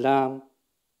our Islam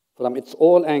from its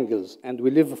all angles, and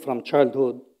we live from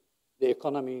childhood the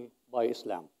economy by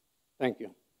Islam. Thank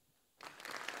you.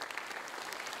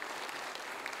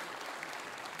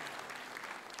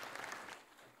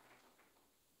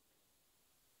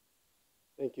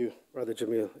 Thank you, Brother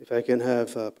Jamil. If I can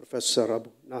have Professor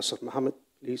Abu Nasser Muhammad,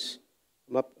 please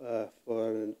come up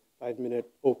for a 5-minute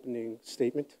opening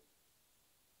statement.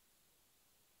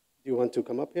 Do you want to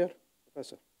come up here,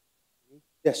 Professor?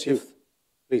 Yes, you.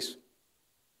 Please.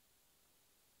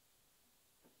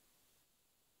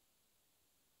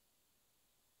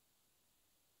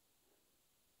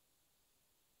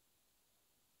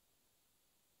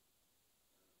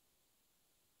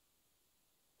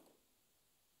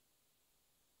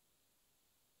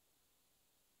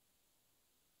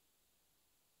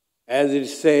 As it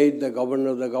said, the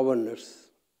governor of the governors,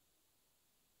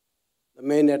 the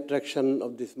main attraction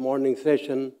of this morning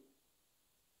session,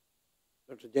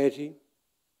 Dr. Zeti,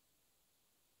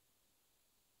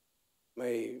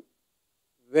 my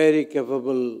very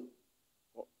capable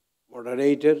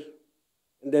moderator,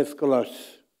 and the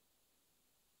scholars,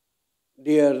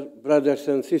 dear brothers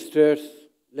and sisters,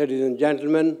 ladies and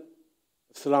gentlemen,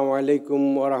 Assalamu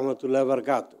alaikum wa rahmatullahi wa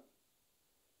barakatuh.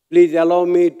 Please allow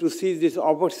me to seize this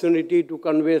opportunity to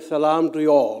convey salam to you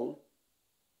all.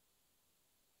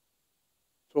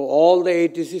 To all the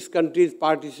 86 countries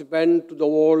participant to the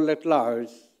world at large,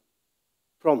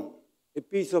 from a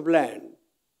piece of land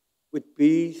with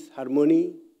peace,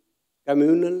 harmony,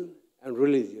 communal and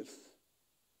religious.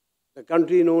 The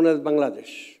country known as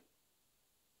Bangladesh,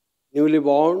 newly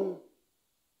born,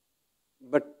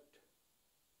 but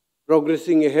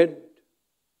progressing ahead,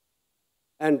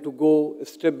 and to go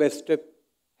step by step,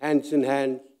 hands in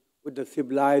hand with the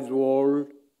civilized world.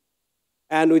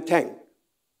 And we thank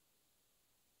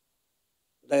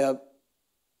the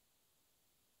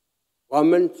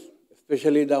government,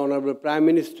 especially the Honorable Prime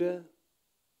Minister,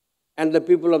 and the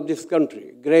people of this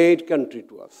country, great country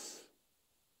to us,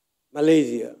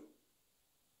 Malaysia,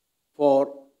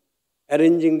 for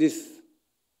arranging this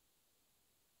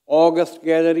august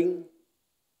gathering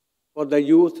for the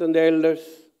youth and the elders,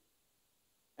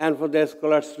 and for the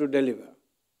scholars to deliver.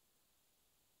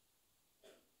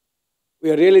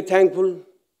 We are really thankful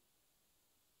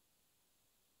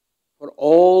for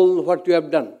all what you have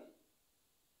done,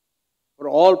 for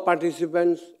all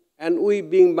participants, and we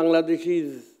being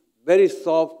Bangladeshis, very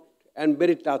soft and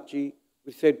very touchy,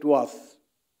 we say to us.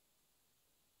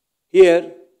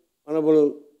 Here,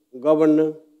 Honorable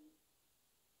Governor,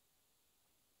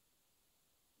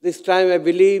 this time I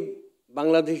believe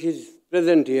Bangladesh is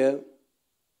present here,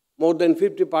 more than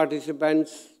 50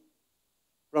 participants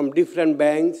from different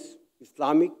banks,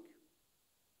 Islamic,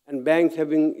 and banks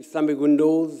having Islamic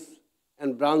windows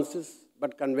and branches,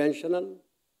 but conventional,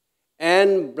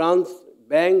 and banks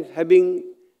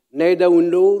having neither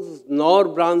windows nor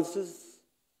branches,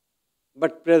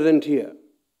 but present here.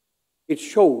 It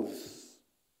shows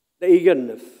the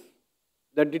eagerness,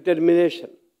 the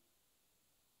determination,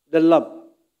 the love,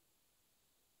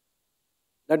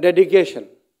 the dedication,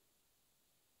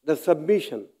 the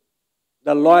submission,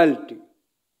 the loyalty,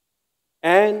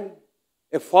 and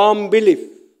a firm belief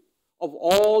of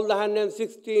all the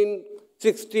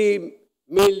 160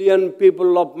 million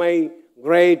people of my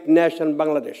great nation,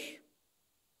 Bangladesh.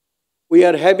 We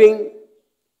are having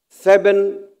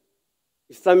 7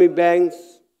 Islamic banks,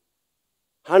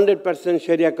 100%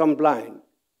 Sharia compliant.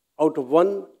 Out of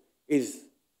 1 is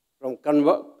from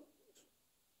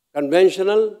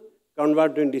conventional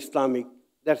converted into Islamic.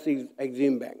 That's the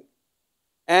Exim Bank.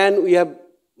 And we have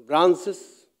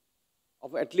branches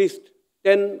of at least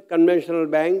 10 conventional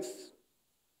banks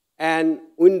and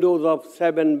windows of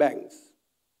 7 banks.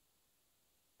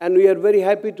 And we are very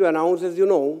happy to announce, as you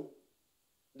know,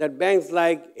 that banks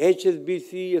like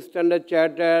HSBC, Standard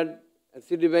Chartered, and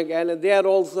Citibank, and they are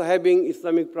also having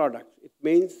Islamic products. It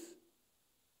means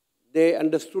they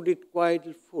understood it quite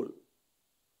full,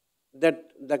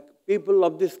 that the people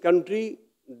of this country,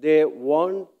 they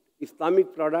want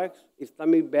Islamic products,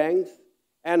 Islamic banks,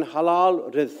 and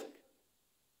halal rizq.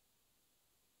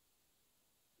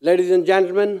 Ladies and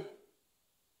gentlemen,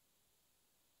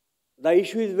 the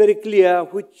issue is very clear,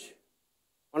 which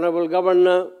Honorable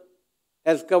Governor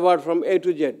has covered from A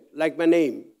to Z, like my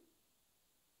name.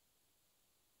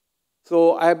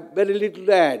 So I have very little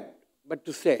to add, but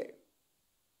to say,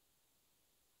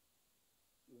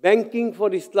 banking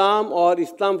for Islam or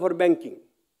Islam for banking,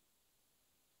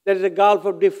 there is a gulf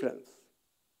of difference.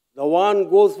 The one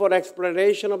goes for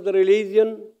exploration of the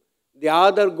religion, the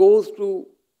other goes to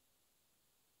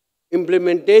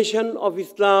implementation of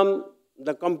Islam,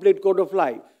 the complete code of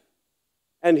life.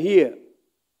 And here,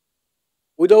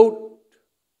 without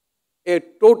a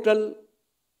total,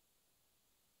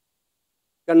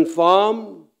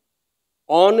 confirmed,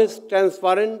 honest,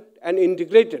 transparent, and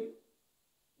integrated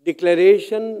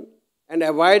declaration and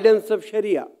avoidance of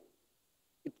Sharia,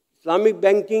 Islamic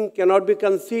banking cannot be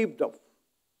conceived of.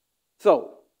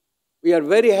 So, we are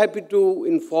very happy to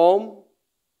inform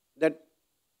that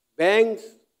banks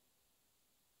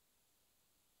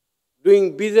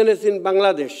doing business in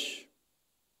Bangladesh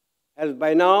has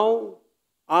by now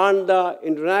earned the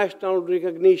international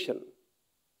recognition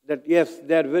that yes,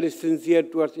 they are very sincere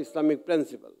towards Islamic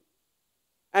principle.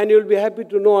 And you will be happy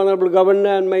to know, Honorable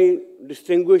Governor and my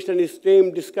distinguished and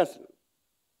esteemed discussion,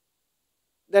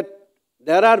 that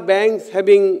there are banks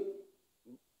having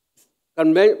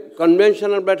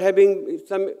conventional but having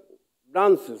some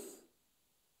branches.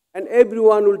 And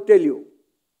everyone will tell you,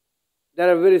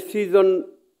 there are very seasoned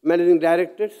managing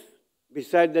directors,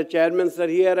 besides the chairmen are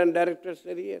here and directors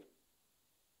are here,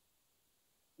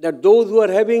 that those who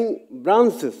are having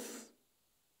branches,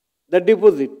 the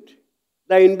deposit,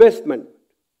 the investment,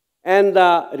 and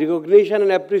the recognition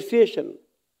and appreciation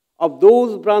of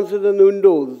those branches and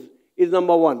windows is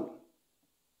number 1.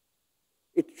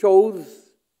 It shows.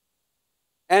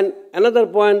 And another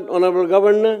point, Honorable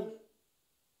Governor,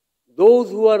 those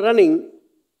who are running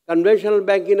conventional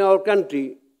bank in our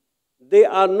country, they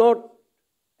are not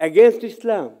against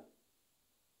Islam.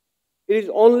 It is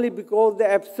only because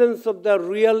the absence of the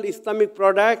real Islamic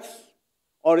products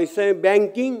or Islamic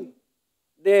banking,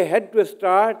 they had to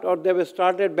start or they have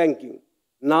started banking.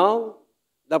 Now,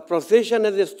 the procession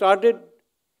has started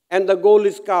and the goal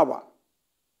is Kaaba.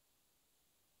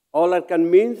 All are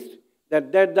convinced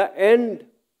that the end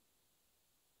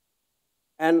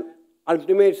and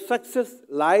ultimate success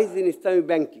lies in Islamic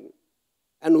banking.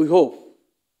 And we hope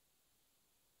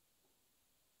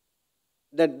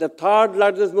that the 3rd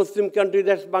largest Muslim country,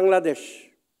 that's Bangladesh,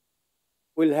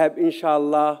 will have,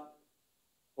 inshallah,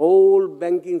 whole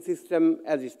banking system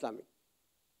as Islamic.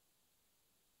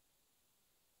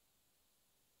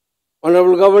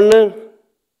 Honorable Governor,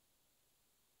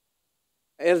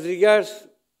 as regards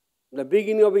the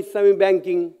beginning of Islamic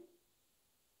banking,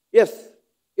 yes,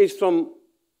 it's from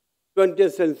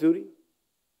 20th century,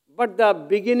 but the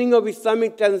beginning of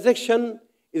Islamic transaction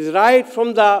is right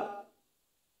from the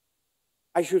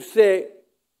I should say,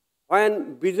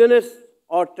 when business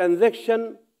or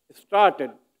transaction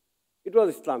started, it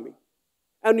was Islamic.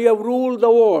 And we have ruled the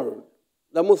world,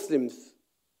 the Muslims,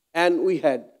 and we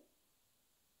had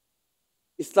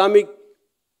Islamic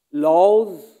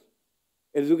laws,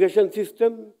 education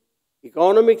system,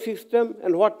 economic system,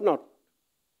 and whatnot.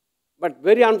 But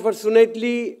very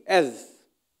unfortunately, as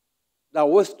the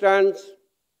Westerns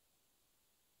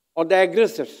or the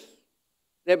aggressors,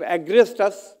 they've aggressed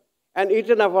us and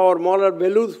eaten up our moral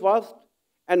values first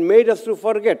and made us to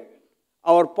forget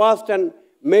our past and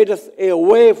made us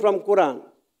away from Quran.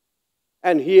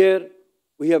 And here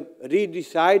we have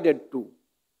redecided to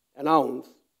announce,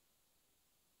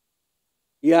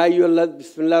 Ya ayyuhalladhina,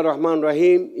 Bismillahir Rahmanir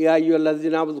Rahim, Ya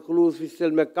ayyuhalladhina abdkhulu fi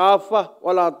silmi kaffah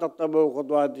wa la tattabi'u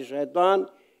khutuwati shaitan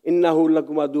innahu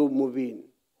lakum aduwwun mubin.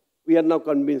 We are now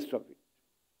convinced of it,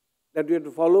 that we have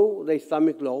to follow the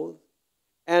Islamic laws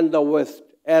and the West,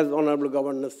 as Honorable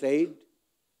Governor said.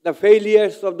 The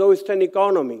failures of the Western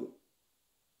economy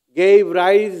gave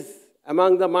rise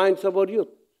among the minds of our youth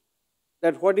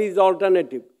that what is the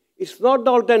alternative? It's not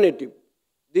the alternative.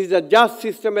 This is a just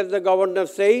system, as the Governor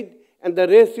said, and the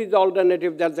rest is the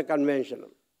alternative, that's the conventional.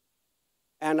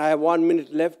 And I have 1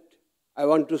 minute left. I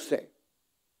want to say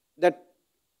that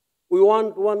we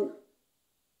want one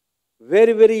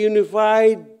very, very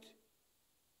unified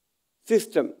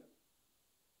system,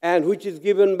 and which is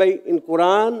given by in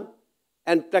Quran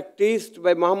and practiced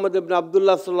by Muhammad ibn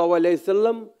Abdullah sallallahu alayhi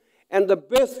wasallam, and the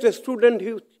best student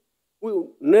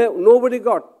who nobody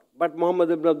got, but Muhammad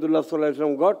ibn Abdullah sallallahu alayhi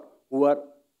wasallam got, who are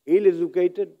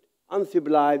ill-educated,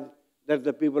 uncivilized. That's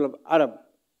the people of Arab.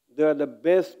 They are the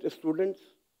best students,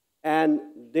 and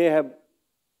they have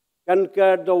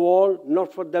conquered the world,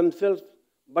 not for themselves,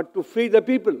 but to free the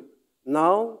people.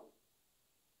 Now,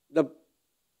 the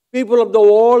people of the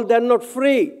world, they're not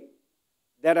free.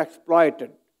 They're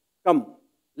exploited. Come,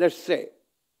 let's say,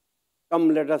 come,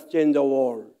 let us change the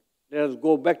world. Let us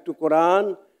go back to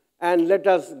Quran and let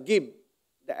us give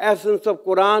the essence of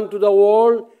Quran to the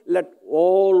world. Let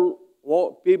all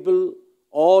people,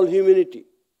 all humanity,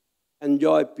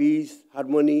 enjoy peace,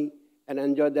 harmony, and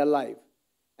enjoy their life.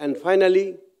 And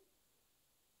finally,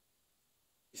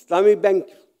 Islamic Bank,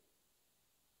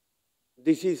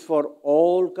 this is for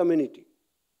all community.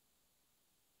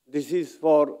 This is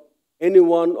for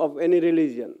anyone of any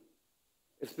religion.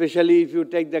 Especially if you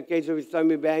take the case of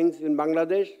Islamic banks in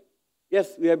Bangladesh.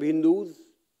 Yes, we have Hindus,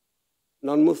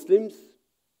 non-Muslims,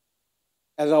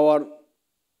 as our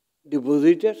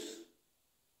depositors,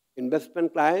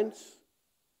 investment clients,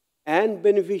 and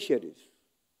beneficiaries.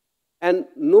 And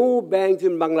no banks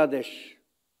in Bangladesh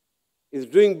is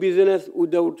doing business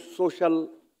without social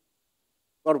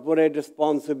corporate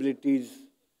responsibilities,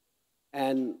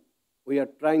 and we are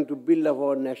trying to build up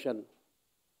our nation.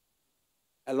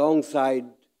 Alongside,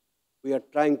 we are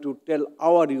trying to tell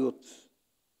our youths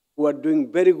who are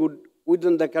doing very good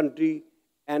within the country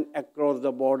and across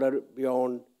the border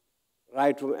beyond,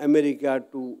 right from America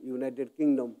to United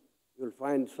Kingdom. You'll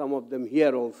find some of them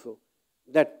here also,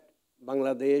 that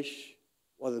Bangladesh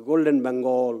was a golden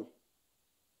Bengal,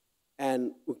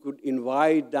 and we could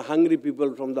invite the hungry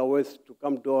people from the West to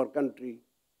come to our country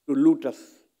to loot us.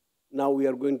 Now we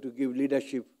are going to give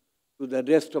leadership to the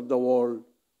rest of the world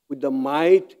with the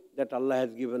might that Allah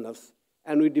has given us.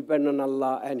 And we depend on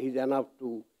Allah, and He's enough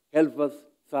to help us,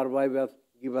 survive us,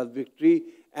 give us victory.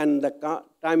 And the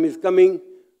time is coming.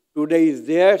 Today is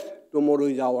theirs, tomorrow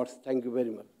is ours. Thank you very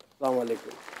much. Assalamu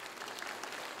alaikum.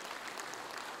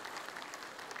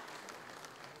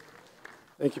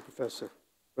 Thank you, Professor.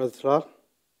 Brother Talal,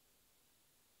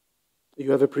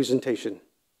 you have a presentation. Do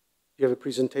you have a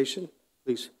presentation?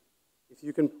 Please, if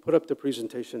you can put up the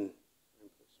presentation.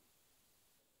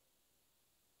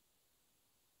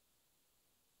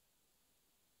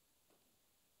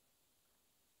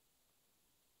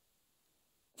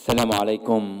 Assalamu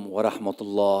alaikum wa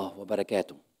rahmatullah wa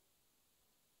barakatuh.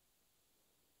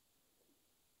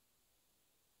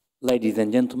 Ladies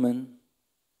and gentlemen,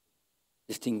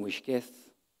 distinguished guests,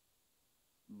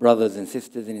 brothers and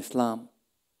sisters in Islam,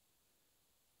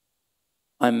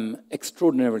 I'm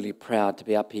extraordinarily proud to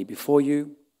be up here before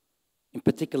you, in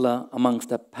particular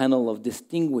amongst a panel of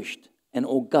distinguished and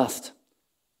august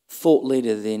thought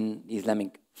leaders in the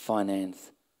Islamic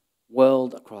finance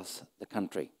world across the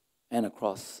country and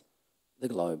across the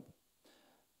globe.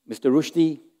 Mr.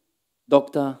 Rushdi,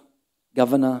 Doctor,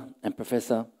 Governor, and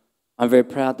Professor, I'm very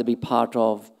proud to be part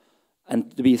of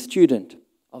and to be a student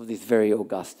of this very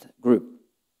august group.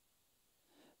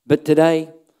 But today,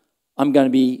 I'm going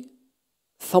to be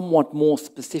somewhat more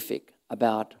specific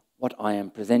about what I am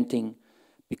presenting,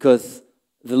 because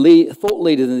the thought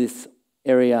leaders in this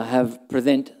area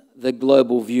present the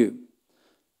global view.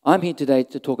 I'm here today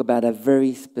to talk about a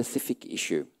very specific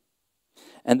issue,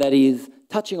 and that is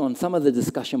touching on some of the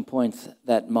discussion points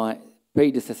that my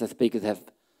predecessor speakers have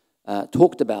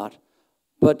talked about,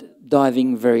 but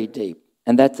diving very deep,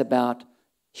 and that's about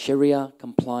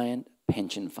Sharia-compliant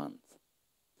pension funds.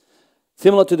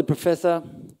 Similar to the professor,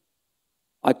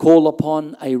 I call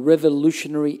upon a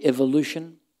revolutionary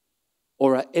evolution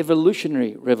or an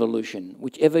evolutionary revolution,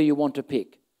 whichever you want to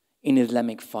pick, in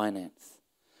Islamic finance.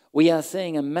 We are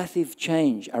seeing a massive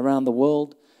change around the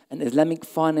world, and Islamic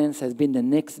finance has been the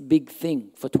next big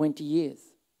thing for 20 years.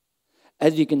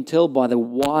 As you can tell by the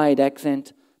wide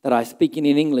accent that I speak in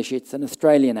English, it's an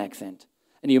Australian accent.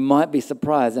 And you might be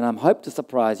surprised, and I hope to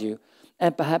surprise you,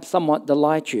 and perhaps somewhat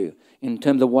delight you in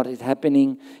terms of what is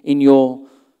happening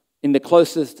in the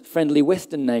closest friendly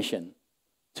Western nation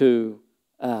to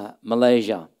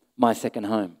Malaysia, my second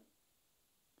home.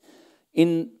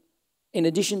 In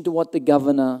addition to what the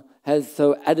governor has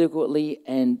so adequately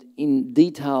and in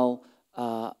detail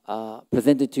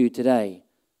presented to you today,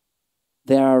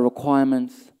 there are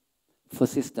requirements for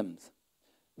systems,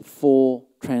 for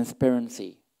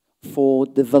transparency, for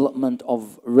development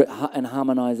of and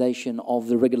harmonization of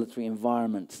the regulatory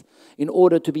environments in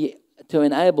order to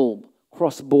enable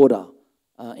cross-border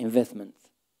investments.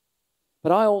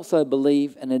 But I also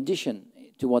believe, in addition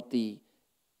to what the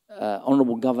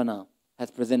Honourable Governor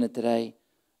has presented today,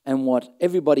 and what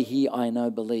everybody here I know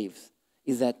believes,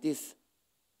 is that this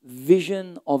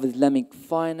vision of Islamic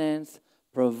finance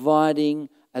providing,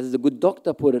 as the good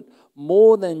doctor put it,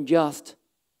 more than just,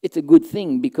 it's a good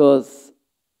thing because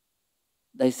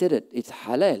they said it, it's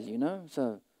halal, you know,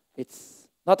 so it's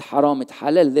not haram, it's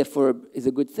halal, therefore is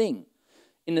a good thing.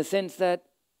 In the sense that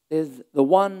there's the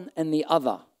one and the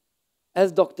other.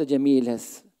 As Dr. Jamil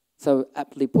has so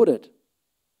aptly put it,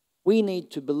 we need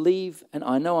to believe, and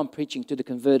I know I'm preaching to the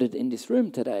converted in this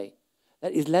room today,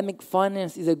 that Islamic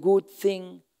finance is a good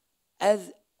thing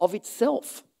as of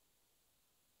itself.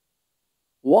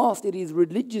 Whilst it is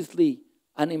religiously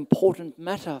an important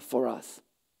matter for us,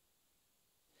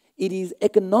 it is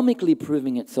economically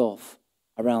proving itself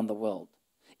around the world.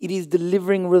 It is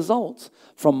delivering results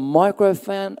from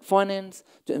microfinance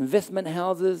to investment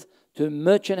houses to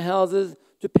merchant houses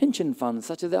to pension funds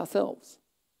such as ourselves.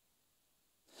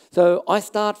 So I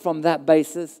start from that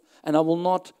basis, and I will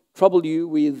not trouble you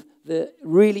with the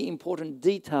really important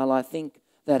detail, I think,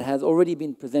 that has already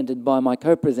been presented by my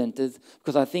co-presenters,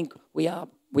 because I think we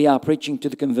are preaching to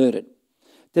the converted.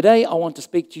 Today, I want to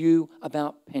speak to you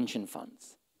about pension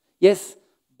funds. Yes,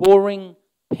 boring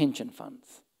pension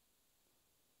funds.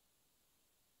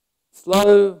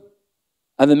 Slow,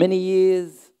 over many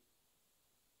years,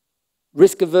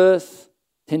 risk-averse,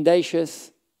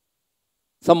 tendacious,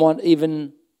 somewhat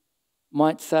even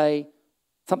might say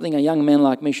something a young man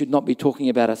like me should not be talking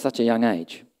about at such a young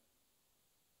age.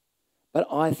 But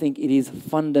I think it is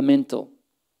fundamental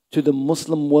to the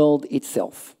Muslim world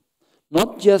itself,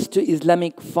 not just to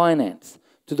Islamic finance,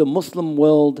 to the Muslim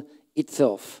world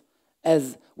itself,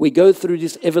 as we go through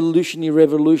this evolutionary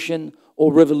revolution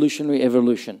or revolutionary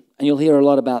evolution. And you'll hear a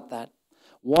lot about that.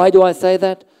 Why do I say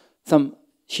that? Some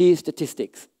sheer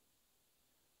statistics.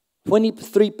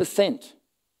 23%.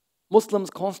 Muslims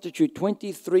constitute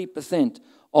 23%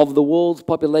 of the world's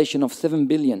population of 7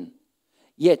 billion.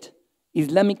 Yet,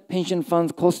 Islamic pension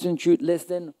funds constitute less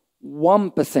than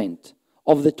 1%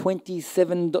 of the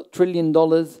 $27 trillion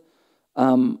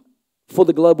for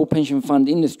the global pension fund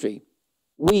industry.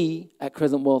 We at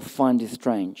Crescent Wealth find this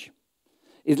strange.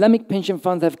 Islamic pension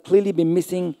funds have clearly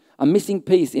been a missing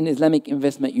piece in Islamic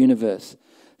investment universe.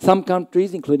 Some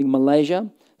countries, including Malaysia,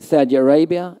 Saudi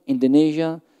Arabia,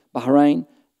 Indonesia, Bahrain,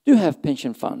 do have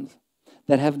pension funds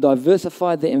that have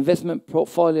diversified their investment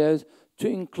portfolios to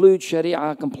include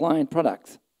Sharia-compliant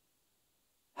products.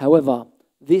 However,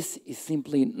 this is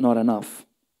simply not enough.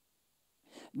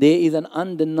 There is an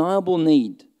undeniable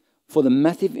need for the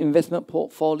massive investment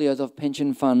portfolios of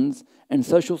pension funds and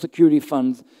social security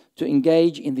funds to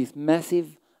engage in this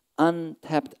massive,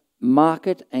 untapped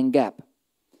market and gap,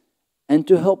 and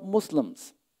to help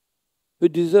Muslims who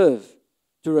deserve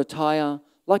to retire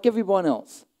like everyone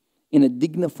else in a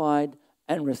dignified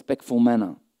and respectful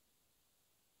manner.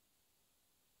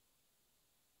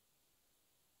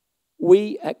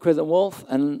 We at Crescent Wealth,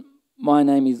 and my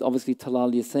name is obviously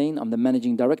Talal Yassine, I'm the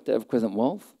Managing Director of Crescent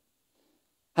Wealth,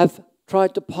 have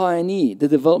tried to pioneer the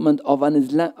development of a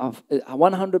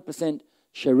 100%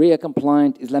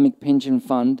 Sharia-compliant Islamic pension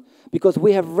fund because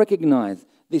we have recognized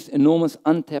this enormous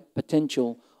untapped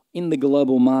potential in the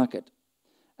global market.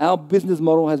 Our business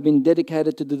model has been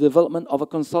dedicated to the development of a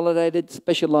consolidated,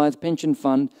 specialised pension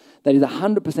fund that is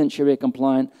 100% Sharia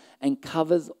compliant and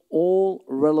covers all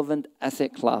relevant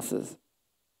asset classes.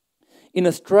 In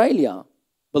Australia,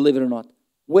 believe it or not,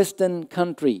 Western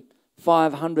country,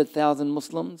 500,000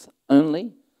 Muslims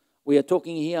only. We are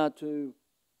talking here to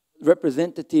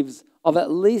representatives of at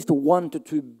least 1 to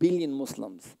 2 billion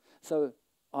Muslims. So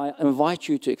I invite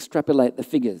you to extrapolate the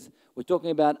figures. We're talking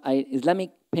about a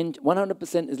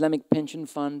 100% Islamic pension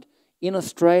fund in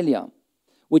Australia,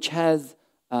 which has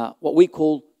what we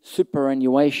call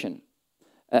superannuation.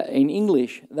 In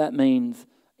English, that means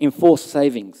enforced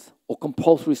savings or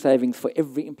compulsory savings for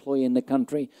every employee in the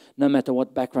country, no matter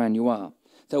what background you are.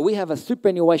 So we have a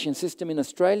superannuation system in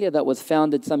Australia that was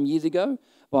founded some years ago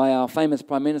by our famous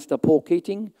Prime Minister, Paul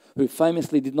Keating, who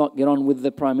famously did not get on with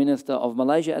the Prime Minister of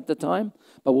Malaysia at the time,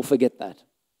 but we'll forget that.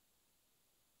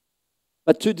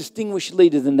 But two distinguished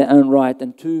leaders in their own right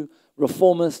and two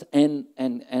reformists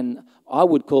and I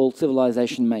would call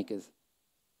civilization makers.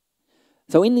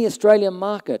 So in the Australian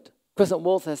market, Crescent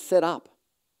Wealth has set up,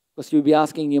 because you'll be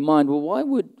asking in your mind, well, why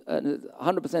would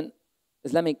 100%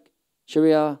 Islamically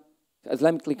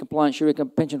compliant Sharia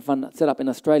pension fund set up in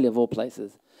Australia of all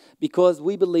places? Because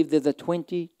we believe there's a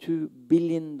 $22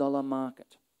 billion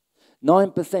market.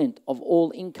 9% of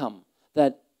all income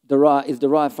that is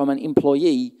derived from an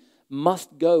employee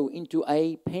must go into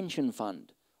a pension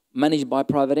fund managed by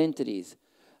private entities.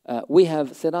 We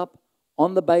have set up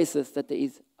on the basis that there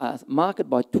is a market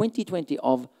by 2020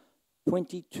 of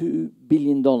 $22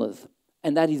 billion,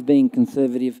 and that is being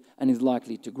conservative and is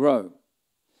likely to grow.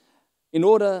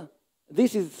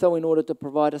 This is in order to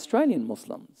provide Australian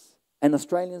Muslims and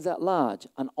Australians at large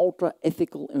an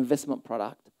ultra-ethical investment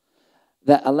product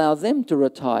that allows them to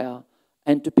retire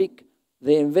and to pick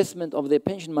the investment of their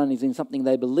pension monies in something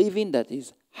they believe in that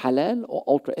is halal or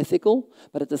ultra-ethical,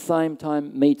 but at the same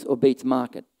time meets or beats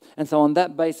market. And so on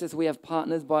that basis, we have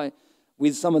partners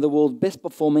with some of the world's best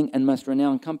performing and most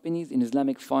renowned companies in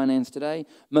Islamic finance today,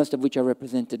 most of which are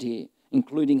represented here,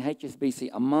 including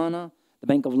HSBC Amana, the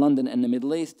Bank of London and the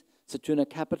Middle East, Satuna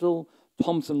Capital,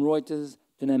 Thomson Reuters,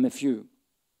 to name a few.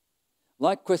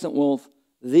 Like Crescent Wealth,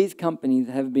 these companies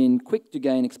have been quick to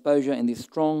gain exposure in this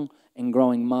strong and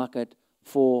growing market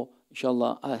for,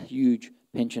 inshallah, a huge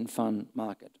pension fund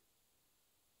market.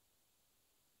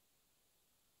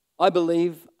 I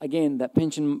believe, again, that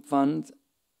pension funds,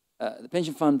 the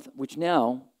pension funds which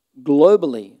now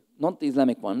globally, not the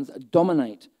Islamic ones,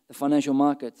 dominate the financial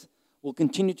markets, will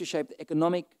continue to shape the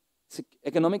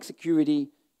economic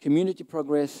security, community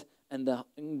progress, and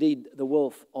indeed the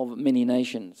wealth of many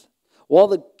nations. While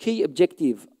the key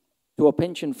objective to a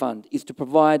pension fund is to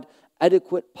provide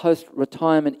adequate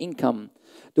post-retirement income,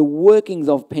 the workings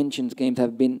of pension schemes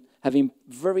have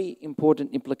very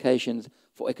important implications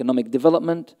for economic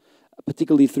development,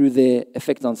 particularly through their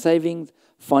effect on savings,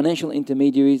 financial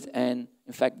intermediaries, and,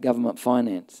 in fact, government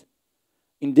finance.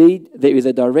 Indeed, there is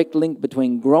a direct link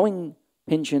between growing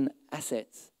pension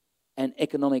assets and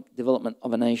economic development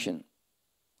of a nation.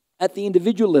 At the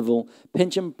individual level,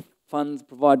 pension funds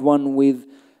provide one with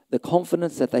the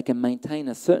confidence that they can maintain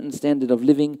a certain standard of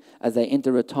living as they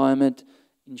enter retirement,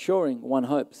 ensuring, one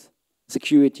hopes,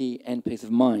 security and peace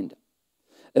of mind.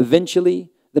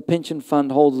 Eventually, the pension fund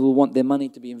holders will want their money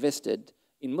to be invested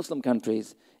in Muslim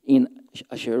countries in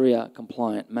a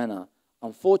Sharia-compliant manner.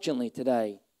 Unfortunately,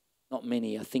 today, not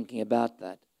many are thinking about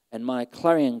that. And my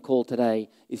clarion call today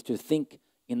is to think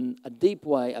in a deep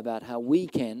way about how we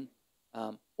can,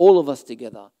 all of us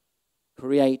together,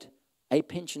 create a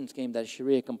pension scheme that is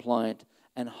Sharia compliant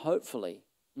and hopefully,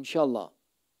 inshallah,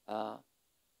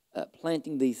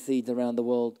 planting these seeds around the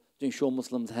world to ensure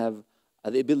Muslims have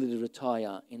the ability to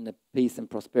retire in the peace and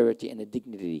prosperity and the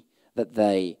dignity that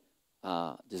they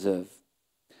deserve.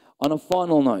 On a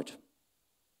final note,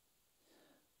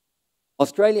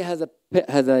 Australia has a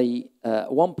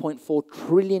 $1.4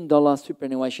 trillion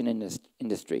superannuation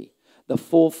industry, the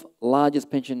fourth largest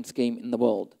pension scheme in the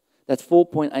world. That's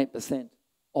 4.8%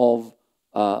 of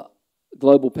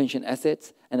global pension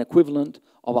assets and equivalent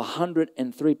of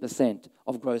 103%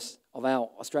 of our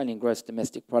Australian gross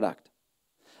domestic product.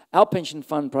 Our pension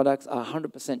fund products are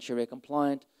 100% Sharia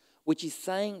compliant, which is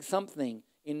saying something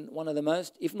in one of the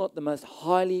most, if not the most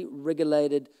highly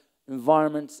regulated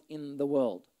environments in the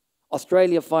world.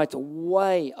 Australia fights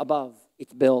way above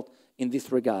its belt in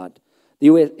this regard. The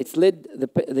US, it's led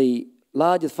the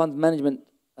largest fund management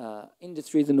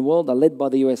industries in the world are led by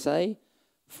the USA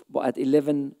at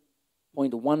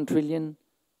 11.1 trillion,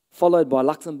 followed by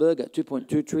Luxembourg at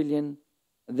 2.2 trillion,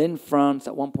 then France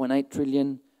at 1.8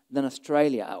 trillion, then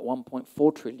Australia at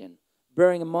 1.4 trillion.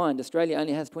 bearing in mind Australia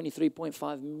only has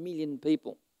 23.5 million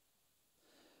people.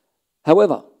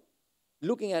 However,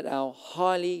 looking at our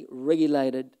highly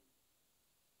regulated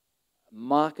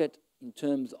market in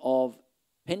terms of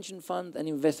pension funds and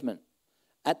investment,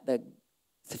 at the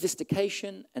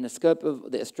sophistication and the scope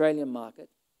of the Australian market,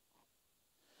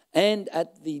 and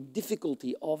at the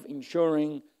difficulty of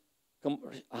ensuring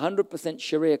 100%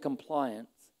 Sharia compliance,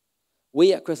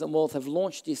 we at Crescent Wealth have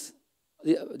launched this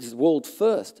world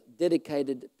first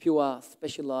dedicated, pure,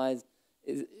 specialized,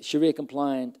 Sharia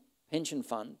compliant pension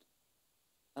fund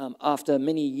after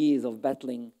many years of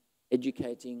battling,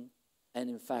 educating, and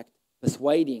in fact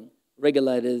persuading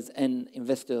regulators and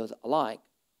investors alike.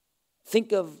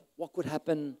 Think of what could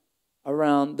happen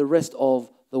around the rest of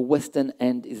the Western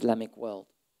and Islamic world.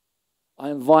 I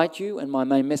invite you, and my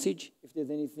main message, if there's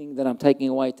anything that I'm taking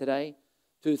away today,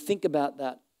 to think about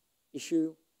that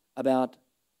issue, about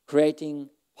creating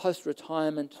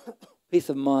post-retirement peace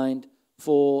of mind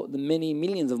for the many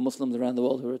millions of Muslims around the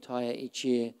world who retire each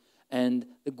year, and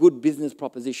the good business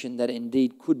proposition that it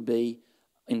indeed could be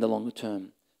in the longer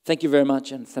term. Thank you very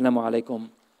much, and assalamu alaikum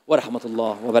wa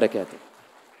rahmatullah wa barakatuh.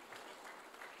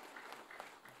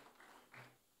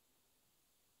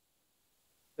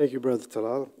 Thank you, Brother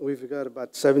Talal. We've got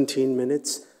about 17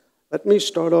 minutes. Let me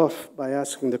start off by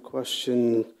asking the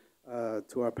question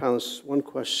to our panelists. One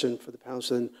question for the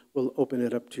panelists, and we'll open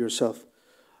it up to yourself.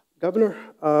 Governor,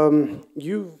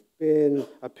 you've been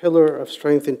a pillar of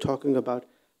strength in talking about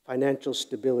financial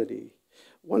stability.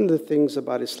 One of the things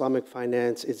about Islamic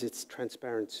finance is its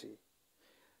transparency.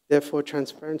 Therefore,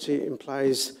 transparency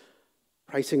implies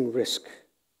pricing risk.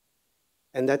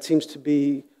 And that seems to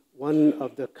be one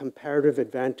of the comparative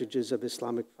advantages of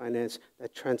Islamic finance,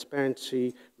 that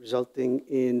transparency resulting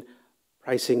in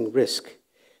pricing risk.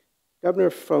 Governor,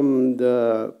 from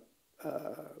the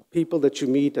people that you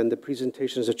meet and the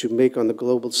presentations that you make on the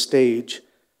global stage,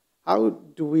 how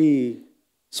do we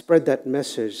spread that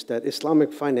message that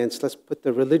Islamic finance, let's put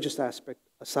the religious aspect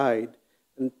aside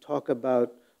and talk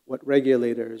about what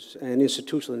regulators and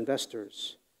institutional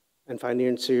investors and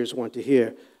financiers want to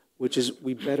hear, which is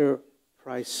we better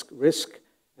price risk,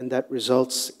 and that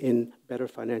results in better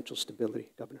financial stability,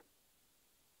 Governor?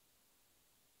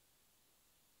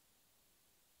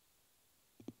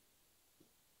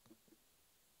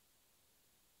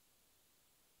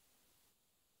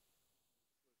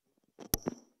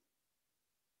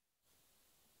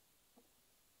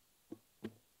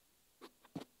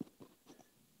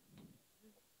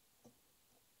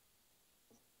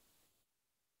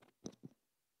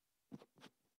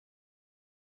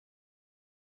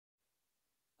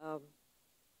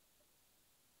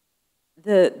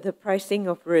 The pricing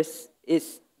of risk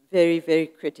is very, very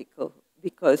critical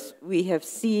because we have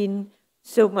seen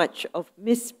so much of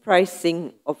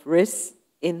mispricing of risk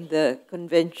in the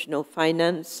conventional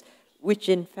finance, which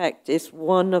in fact is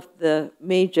one of the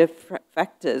major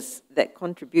factors that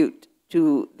contribute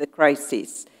to the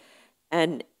crisis.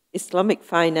 And Islamic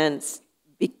finance,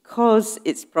 because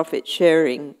it's profit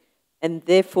sharing and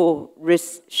therefore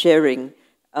risk sharing,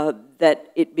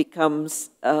 that it becomes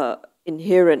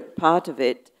inherent part of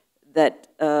it, that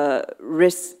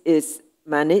risk is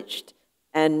managed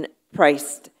and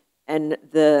priced, and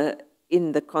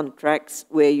in the contracts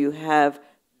where you have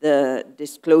the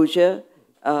disclosure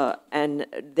and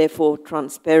therefore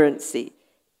transparency.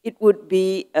 It would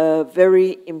be a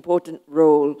very important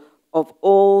role of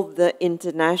all the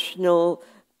international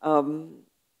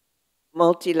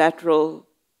multilateral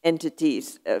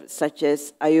entities such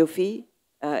as IOFI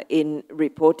in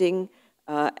reporting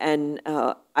and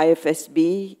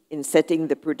IFSB in setting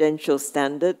the prudential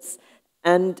standards,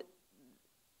 and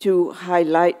to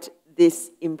highlight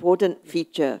this important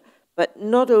feature. But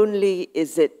not only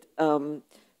is it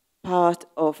part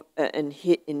of an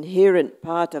inherent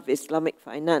part of Islamic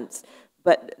finance,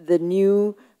 but the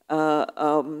new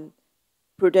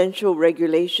prudential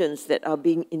regulations that are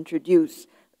being introduced,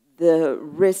 the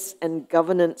risk and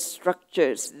governance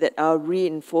structures that are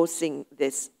reinforcing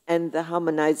this, and the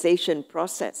harmonization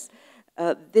process.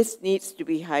 This needs to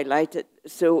be highlighted.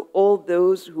 So all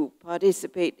those who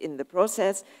participate in the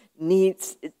process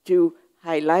needs to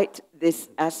highlight this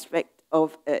aspect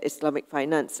of Islamic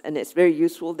finance. And it's very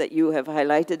useful that you have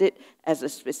highlighted it as a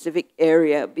specific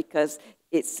area because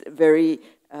it's very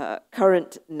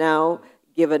current now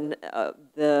given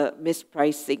the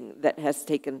mispricing that has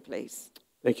taken place.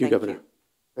 Thank you, Governor.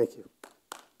 Thank you.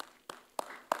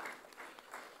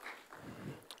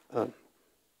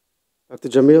 Dr.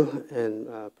 Jamil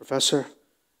and Professor,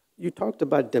 you talked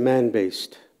about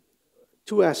demand-based.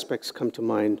 Two aspects come to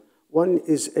mind. One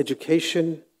is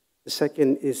education, the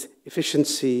second is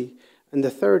efficiency, And the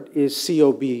third is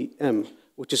COBM,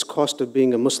 which is cost of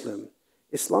being a Muslim.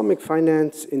 Islamic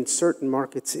finance in certain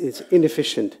markets is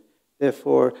inefficient.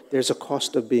 Therefore, there's a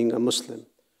cost of being a Muslim.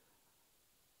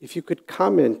 If you could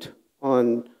comment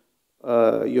on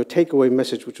your takeaway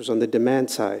message, which was on the demand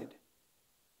side,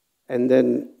 and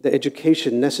then the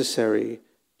education necessary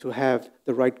to have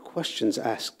the right questions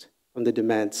asked on the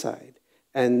demand side,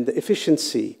 and the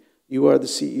efficiency. You are the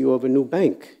CEO of a new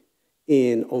bank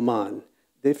in Oman.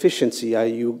 The efficiency, are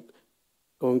you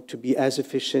going to be as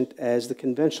efficient as the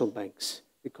conventional banks?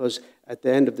 Because at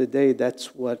the end of the day,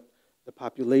 that's what the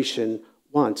population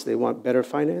wants. They want better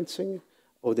financing,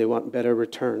 or they want better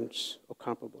returns, or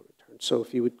comparable returns. So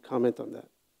if you would comment on that.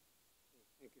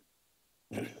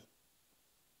 Thank you.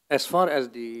 As far as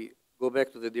go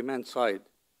back to the demand side,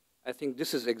 I think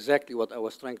this is exactly what I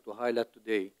was trying to highlight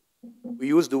today. We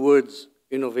use the words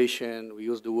innovation, we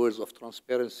use the words of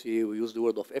transparency, we use the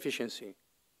word of efficiency.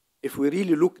 If we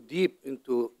really look deep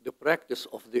into the practice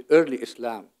of the early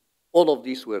Islam, all of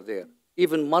these were there.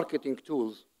 Even marketing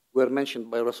tools were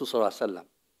mentioned by Rasulullah.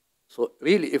 So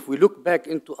really, if we look back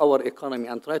into our economy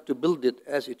and try to build it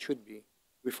as it should be,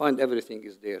 we find everything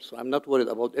is there. So I'm not worried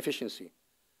about efficiency.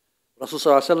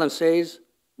 Rasulullah says,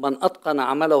 "Man atqana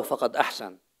amalahu faqad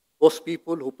ahsan." Those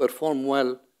people who perform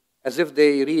well as if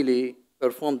they really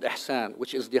performed ihsan,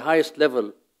 which is the highest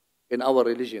level in our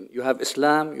religion. You have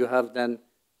Islam, you have then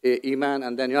Iman,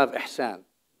 and then you have ihsan.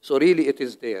 So really it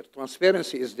is there.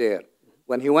 Transparency is there.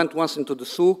 When he went once into the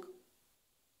souk,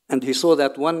 and he saw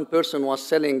that one person was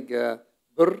selling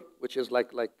burr, which is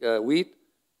like wheat,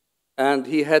 and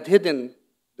he had hidden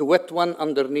the wet one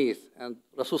underneath. And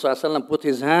Rasulullah put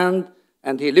his hand,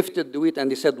 and he lifted the wheat,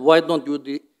 and he said, "Why don't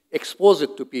you expose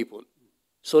it to people?"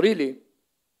 So really,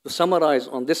 to summarize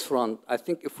on this front, I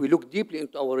think if we look deeply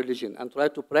into our religion and try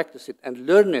to practice it and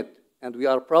learn it, and we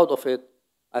are proud of it,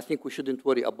 I think we shouldn't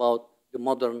worry about the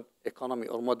modern economy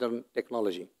or modern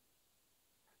technology.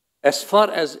 As far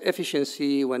as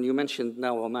efficiency, when you mentioned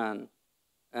now Oman,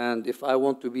 and if I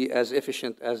want to be as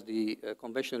efficient as the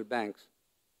conventional banks,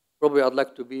 probably I'd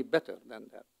like to be better than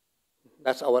that.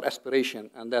 That's our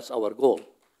aspiration, and that's our goal.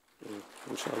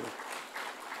 Inshallah.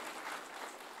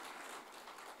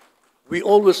 We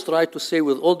always try to say,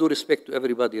 with all due respect to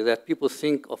everybody, that people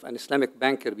think of an Islamic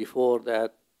banker before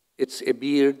that it's a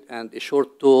beard and a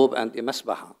short tobe and a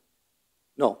masbaha.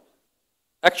 No.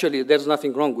 Actually, there's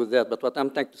nothing wrong with that, but what I'm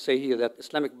trying to say here is that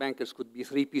Islamic bankers could be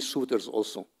three-piece suitors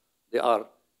also. They are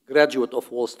graduate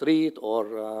of Wall Street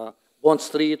or Bond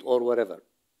Street or wherever.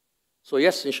 So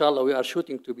yes, inshallah, we are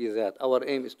shooting to be that. Our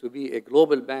aim is to be a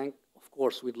global bank. Of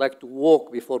course, we'd like to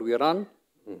walk before we run,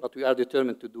 but we are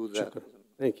determined to do that. Shukran.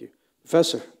 Thank you.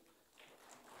 Professor,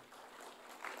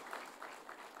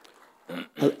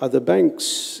 are the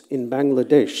banks in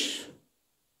Bangladesh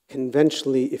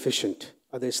conventionally efficient?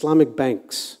 Are the Islamic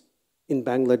banks in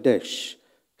Bangladesh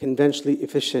conventionally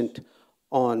efficient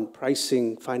on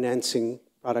pricing, financing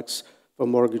products for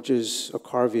mortgages or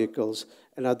car vehicles?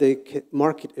 And are they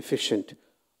market efficient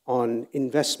on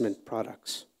investment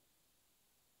products?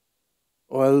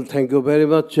 Well, thank you very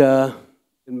much. In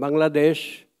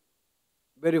Bangladesh,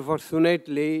 very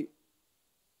fortunately,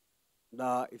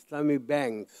 the Islamic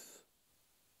banks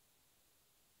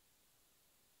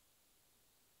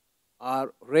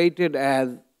are rated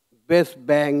as best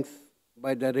banks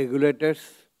by the regulators,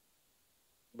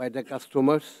 by the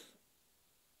customers,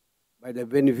 by the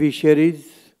beneficiaries,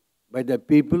 by the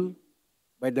people,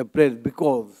 by the press,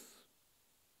 because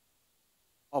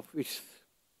of which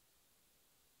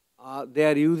they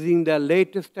are using the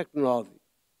latest technology,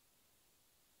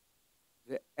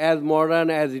 as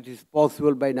modern as it is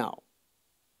possible by now.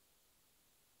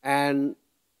 And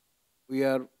we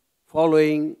are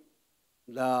following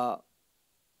the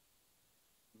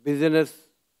business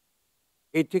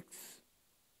ethics.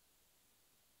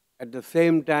 At the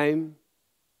same time,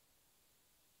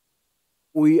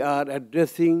 we are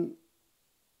addressing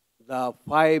the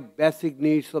 5 basic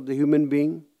needs of the human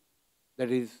being,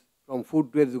 that is, from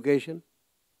food to education.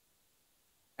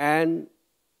 And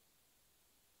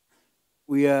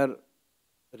we are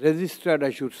registered, I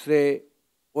should say,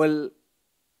 well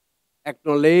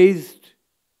acknowledged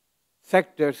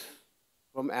sectors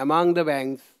from among the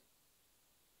banks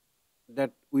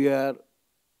that we are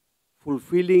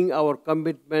fulfilling our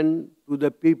commitment to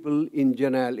the people in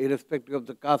general, irrespective of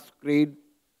the caste, creed,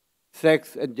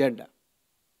 sex, and gender.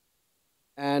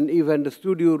 And if I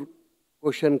understood your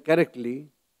question correctly,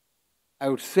 I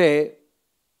would say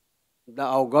that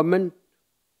our government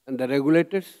and the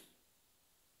regulators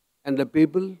and the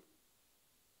people,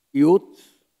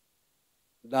 youth,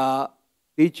 the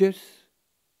teachers,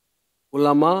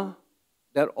 ulama,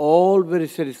 they're all very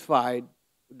satisfied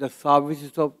with the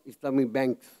services of Islamic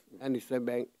banks and Islamic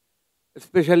bank.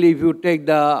 Especially if you take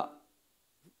the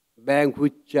bank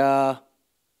which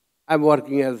I'm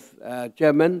working as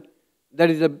chairman, that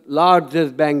is the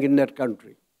largest bank in that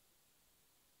country.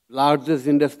 Largest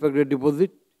in respect to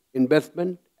deposit,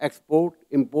 investment, export,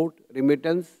 import,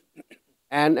 remittance,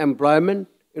 and employment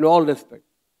in all respects.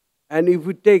 And if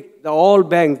we take all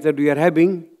banks that we are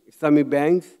having, Islamic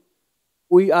banks,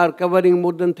 we are covering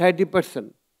more than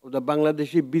 30% of the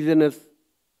Bangladeshi business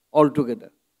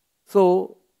altogether.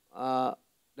 So that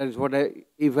is what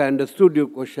if I understood your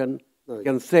question, I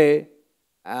can say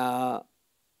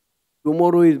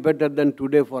tomorrow is better than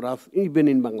today for us, even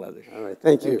in Bangladesh. All right,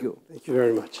 thank you. Thank you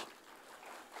very much.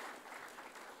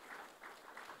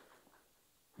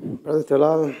 Brother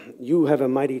Talal, you have a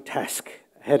mighty task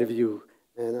ahead of you,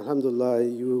 and alhamdulillah,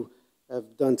 you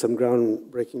have done some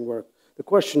groundbreaking work. The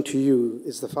question to you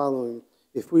is the following.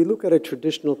 If we look at a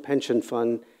traditional pension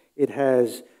fund, it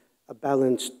has a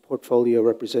balanced portfolio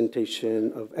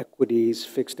representation of equities,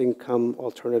 fixed income,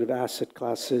 alternative asset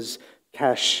classes,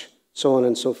 cash, so on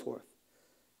and so forth.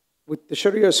 With the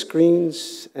Sharia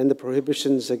screens and the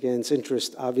prohibitions against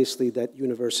interest, obviously that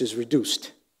universe is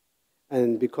reduced.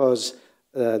 And because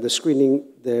the screening,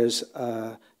 there's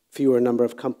a fewer number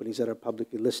of companies that are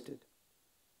publicly listed.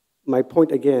 My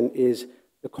point again is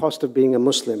the cost of being a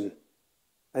Muslim.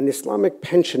 An Islamic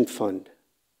pension fund,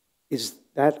 is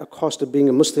that a cost of being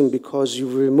a Muslim because you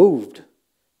removed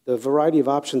the variety of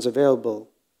options available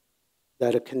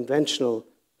that a conventional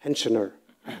pensioner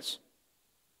has?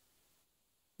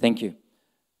 Thank you.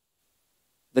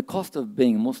 The cost of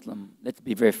being a Muslim, let's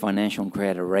be very financial and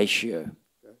create a ratio.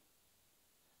 Okay.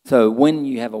 So when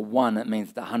you have a 1, it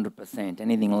means the 100%.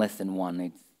 Anything less than 1,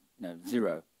 it's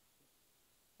 0.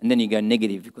 And then you go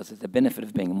negative because it's the benefit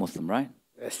of being a Muslim, right?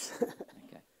 Yes.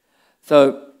 Okay.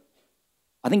 So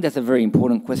I think that's a very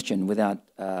important question without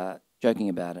joking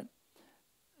about it.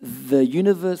 The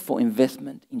universe for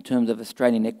investment in terms of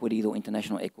Australian equities or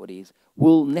international equities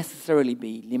will necessarily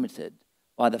be limited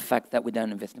by the fact that we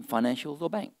don't invest in financials or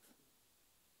banks.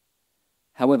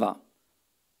 However,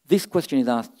 this question is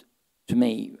asked to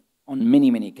me on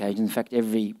many, many occasions. In fact,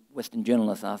 every Western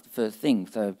journalist asks the first thing.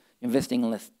 So investing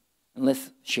in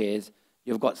less shares,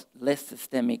 you've got less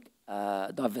systemic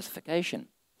diversification.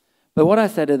 But what I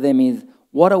say to them is,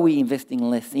 what are we investing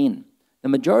less in? The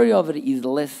majority of it is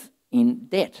less in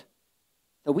debt.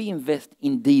 So we invest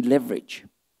in deleverage.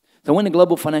 So when the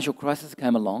global financial crisis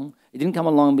came along, it didn't come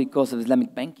along because of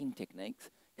Islamic banking techniques.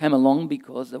 It came along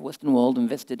because the Western world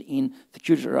invested in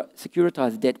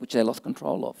securitized debt, which they lost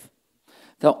control of.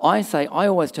 So I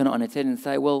always turn it on its head and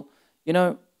say, well, we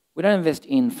don't invest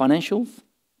in financials.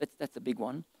 That's a big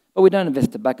one. But we don't invest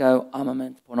in tobacco,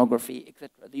 armaments, pornography,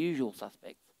 etc., the usual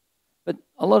suspects. But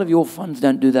a lot of your funds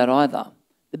don't do that either.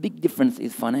 The big difference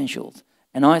is financials.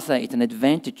 And I say it's an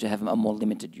advantage to have a more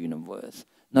limited universe,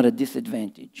 not a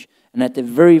disadvantage. And at the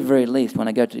very, very least, when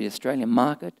I go to the Australian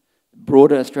market,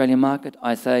 broader Australian market,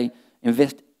 I say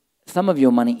invest some of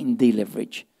your money in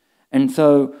deleverage. And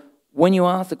so when you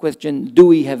ask the question, do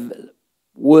we have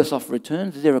worse off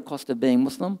returns? Is there a cost of being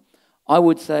Muslim? I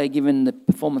would say, given the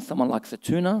performance of someone like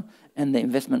Satuna and the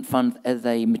investment funds as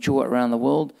they mature around the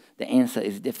world, the answer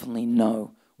is definitely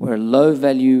no. We're a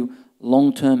low-value,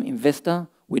 long-term investor.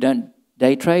 We don't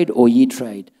day trade or year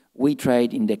trade. We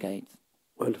trade in decades.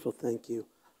 Wonderful, thank you.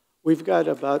 We've got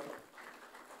about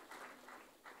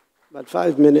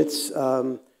 5 minutes.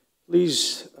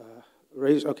 Please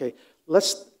raise, okay.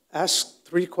 Let's ask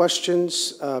 3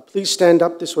 questions. Please stand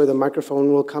up, this way the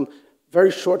microphone will come.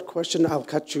 Very short question, I'll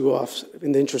cut you off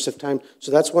in the interest of time.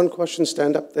 So that's 1 question,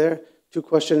 stand up there. 2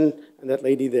 questions, and that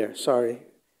lady there, sorry.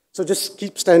 So just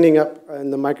keep standing up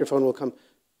and the microphone will come.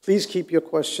 Please keep your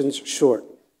questions short.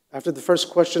 After the first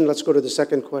question, let's go to the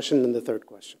second question and the third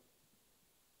question.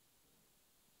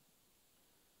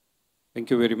 Thank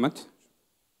you very much.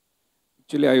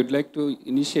 Actually, I would like to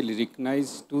initially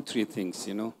recognize 2-3 things,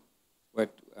 what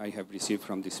I have received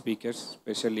from the speakers,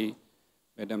 especially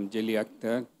Madam Jeli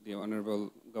Akhtar, the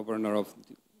Honorable Governor of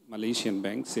the Malaysian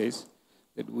Bank, says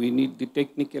that we need the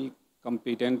technical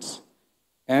competence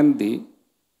and the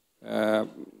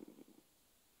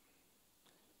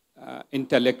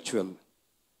intellectual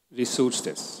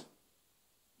resources.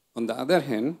 On the other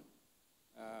hand,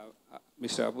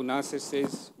 Mr. Abu Nasser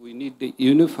says we need the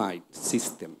unified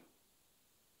system.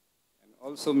 And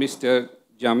also Mr.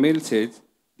 Jamil says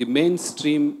the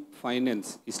mainstream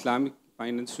finance, Islamic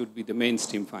finance should be the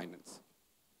mainstream finance.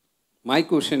 My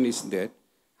question is that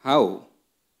how,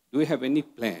 do we have any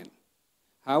plan,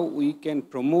 how we can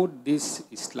promote this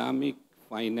Islamic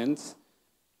finance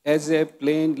as a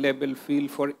plain level field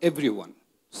for everyone,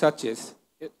 such as,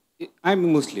 I'm a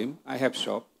Muslim, I have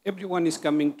shop, everyone is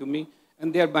coming to me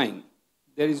and they are buying.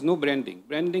 There is no branding.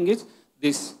 Branding is,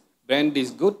 this brand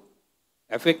is good,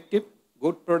 effective,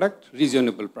 good product,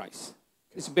 reasonable price.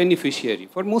 It's beneficiary.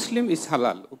 For Muslim, it's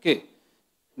halal, okay.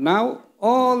 Now,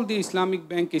 all the Islamic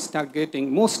bank is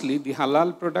targeting mostly the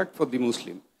halal product for the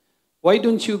Muslim. Why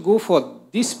don't you go for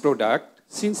this product,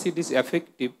 since it is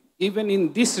effective, even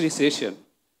in this recession,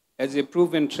 as a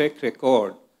proven track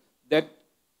record, that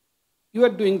you are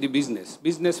doing the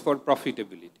business for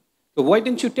profitability. So why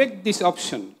don't you take this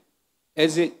option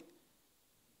as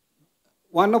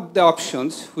one of the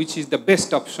options, which is the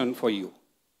best option for you?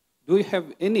 Do you have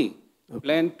any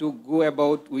plan to go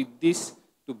about with this,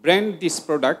 to brand this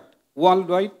product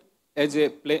worldwide as a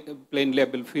plain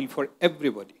level field for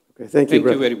everybody? Okay, thank you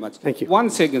very much. Thank you. 1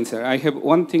 second, sir. I have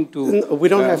one thing to... No, we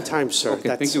don't have time, sir.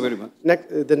 Okay, thank you very much.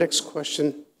 The next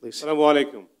question, please.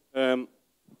 Assalamu alaikum.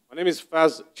 My name is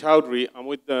Faz Chowdhury. I'm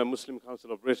with the Muslim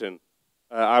Council of Britain.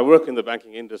 I work in the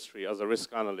banking industry as a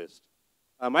risk analyst.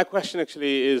 My question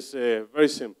actually is very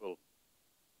simple.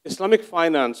 Islamic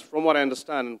finance, from what I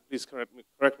understand, and please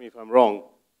correct me if I'm wrong,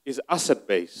 is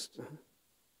asset-based.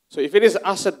 So if it is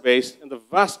asset-based, and the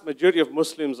vast majority of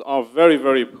Muslims are very,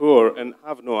 very poor and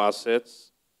have no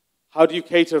assets, how do you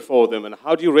cater for them, and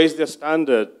how do you raise their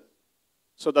standard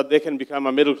so that they can become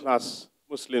a middle-class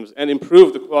Muslims and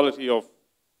improve the quality of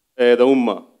the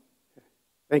Ummah?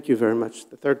 Thank you very much.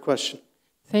 The third question.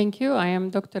 Thank you. I am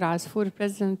Dr. Asfour,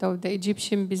 President of the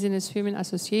Egyptian Business Women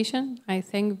Association. I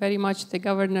thank very much the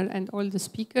Governor and all the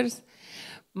speakers.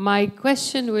 My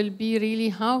question will be really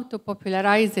how to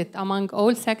popularize it among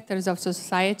all sectors of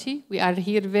society. We are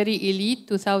here very elite,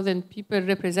 2,000 people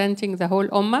representing the whole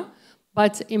Ummah,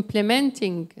 but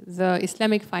implementing the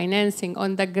Islamic financing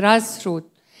on the grassroots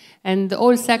and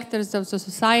all sectors of the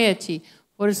society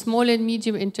for small and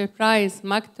medium enterprise,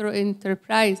 macro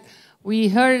enterprise. We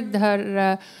heard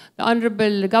the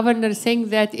Honorable Governor saying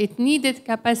that it needed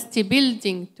capacity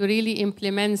building to really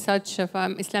implement such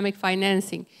Islamic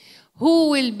financing. Who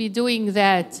will be doing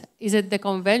that? Is it the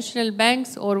conventional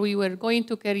banks, or we were going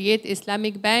to create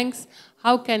Islamic banks?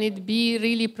 How can it be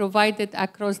really provided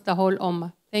across the whole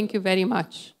Ummah? Thank you very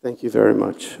much. Thank you very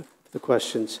much for the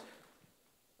questions.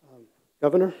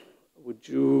 Governor,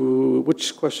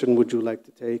 which question would you like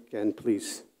to take? And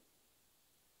please.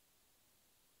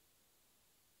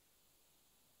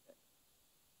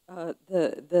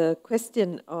 The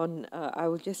question on, I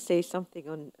will just say something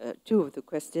on two of the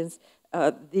questions.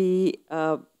 The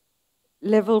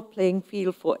level playing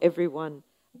field for everyone.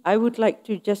 I would like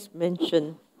to just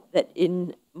mention that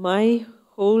in my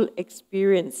whole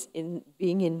experience in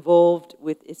being involved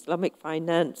with Islamic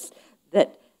finance,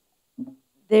 that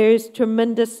there is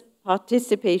tremendous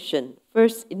participation.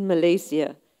 First in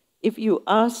Malaysia, if you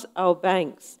ask our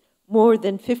banks, more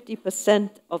than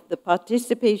 50% of the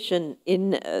participation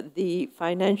in the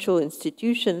financial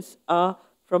institutions are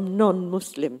from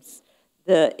non-Muslims.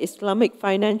 The Islamic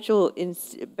financial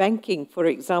banking, for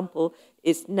example,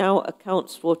 is now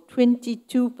accounts for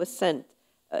 22%.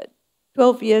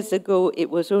 12 years ago, it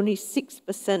was only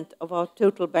 6% of our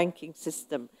total banking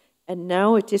system, and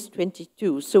now it is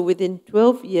 22%. So within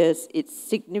 12 years, its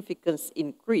significance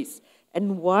increased.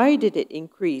 And why did it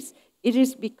increase? It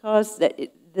is because that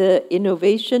the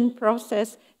innovation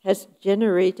process has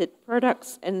generated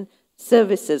products and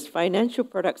services, financial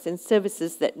products and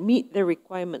services that meet the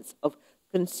requirements of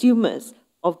consumers,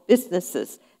 of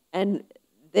businesses, and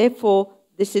therefore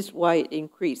this is why it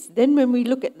increased. Then when we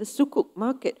look at the sukuk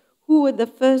market, who were the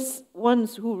first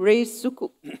ones who raised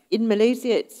sukuk in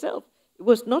Malaysia itself? It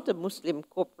was not a Muslim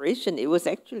corporation, it was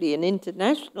actually an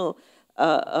international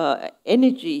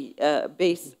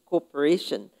energy-based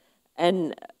corporation.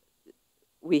 And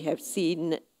we have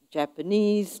seen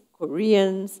Japanese,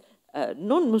 Koreans,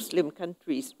 non-Muslim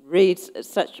countries raise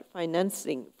such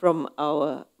financing from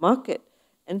our market.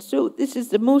 And so this is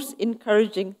the most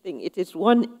encouraging thing. It is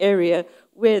one area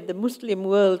where the Muslim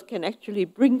world can actually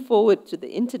bring forward to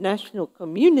the international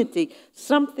community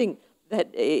something that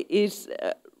is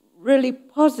really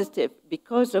positive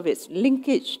because of its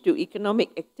linkage to economic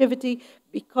activity,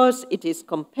 because it is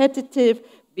competitive,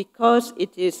 because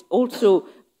it is also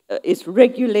is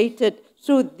regulated.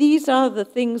 So these are the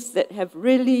things that have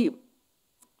really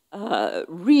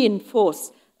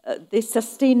reinforced the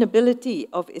sustainability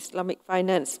of Islamic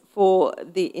finance for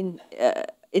the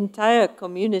entire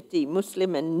community,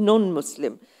 Muslim and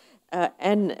non-Muslim.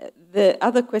 And the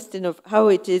other question of how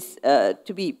it is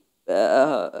to be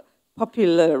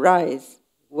popularized,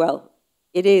 well,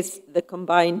 it is the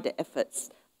combined efforts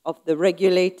of the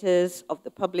regulators, of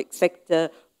the public sector,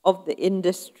 of the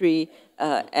industry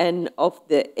and of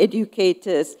the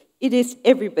educators. It is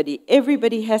everybody.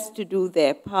 Everybody has to do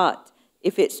their part.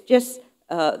 If it's just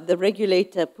the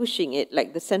regulator pushing it,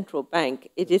 like the central bank,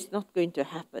 it is not going to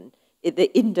happen.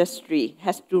 The industry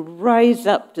has to rise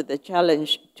up to the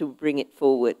challenge to bring it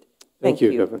forward. Thank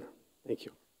you, Governor. Thank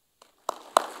you.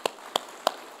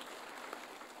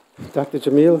 Dr.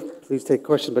 Jamil, please take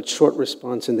questions, but short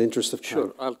response in the interest of time.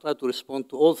 Sure, I'll try to respond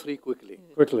to all three quickly.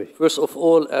 Quickly. First of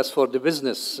all, as for the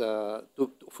business,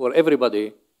 for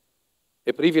everybody,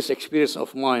 a previous experience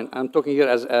of mine, I'm talking here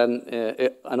as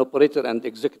an operator and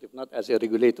executive, not as a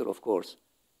regulator, of course.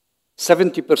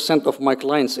 70% of my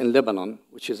clients in Lebanon,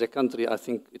 which is a country I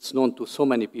think it's known to so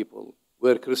many people,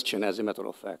 were Christian, as a matter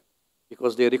of fact,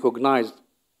 because they recognized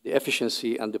the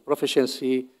efficiency and the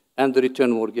proficiency and the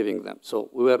return we're giving them. So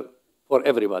we were for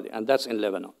everybody, and that's in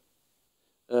Lebanon.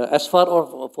 As far as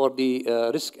for the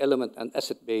risk element and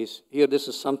asset base, here this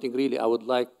is something really I would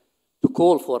like to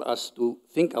call for us to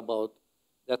think about,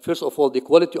 that first of all, the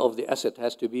quality of the asset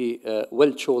has to be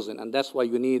well chosen, and that's why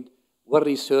you need well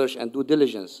research and due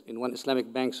diligence in when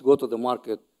Islamic banks go to the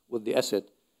market with the asset.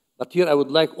 But here I would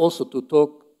like also to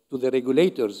talk to the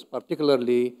regulators,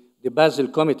 particularly the Basel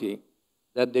Committee,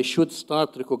 that they should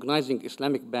start recognizing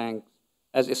Islamic banks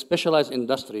as a specialized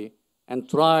industry and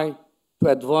try to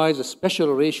advise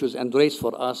special ratios and rates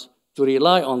for us to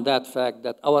rely on that fact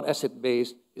that our asset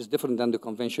base is different than the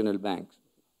conventional banks.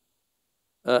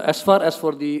 As far as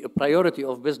for the priority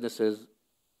of businesses,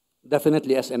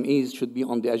 definitely SMEs should be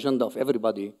on the agenda of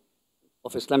everybody,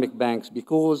 of Islamic banks,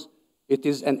 because it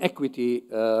is an equity,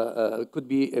 could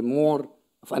be a more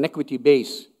of an equity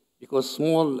base, because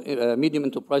small, medium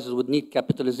enterprises would need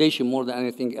capitalization more than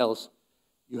anything else.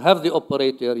 You have the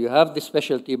operator, you have the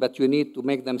specialty, but you need to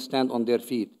make them stand on their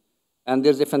feet. And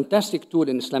there's a fantastic tool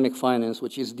in Islamic finance,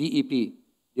 which is DEP,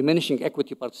 diminishing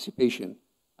equity participation.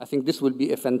 I think this will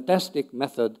be a fantastic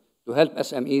method to help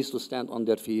SMEs to stand on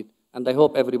their feet. And I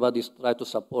hope everybody try to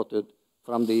support it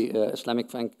from the Islamic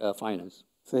finance.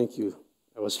 Thank you.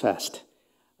 That was fast.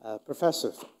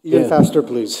 Professor, even faster,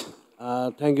 please.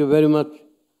 Thank you very much.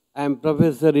 I am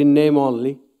professor in name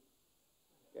only.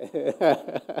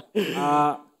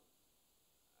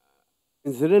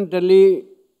 Incidentally,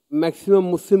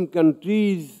 maximum Muslim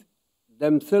countries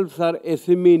themselves are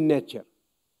SME in nature.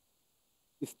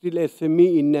 Still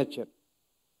SME in nature.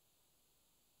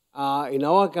 In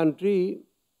our country,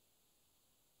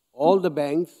 all the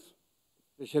banks,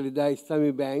 especially the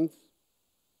Islamic banks,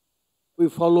 we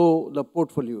follow the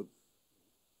portfolios.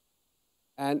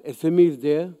 And SME is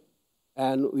there,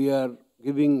 and we are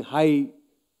giving high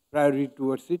priority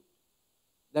towards it.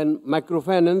 Then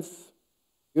microfinance,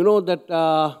 you know that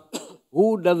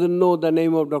who doesn't know the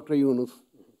name of Dr. Yunus?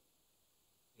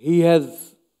 He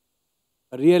has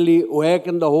really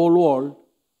awakened the whole world,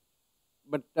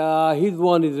 but his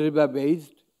one is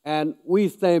riba-based, and we,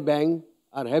 Islamic Bank,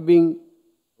 are having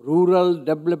rural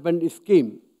development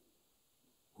scheme,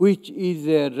 which is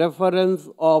a reference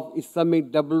of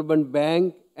Islamic Development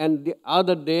Bank. And the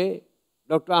other day,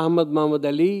 Dr. Ahmad Muhammad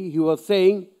Ali, he was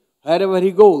saying, wherever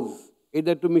he goes,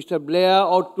 either to Mr. Blair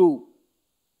or to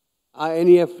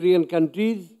any African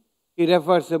countries, he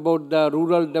refers about the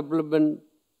rural development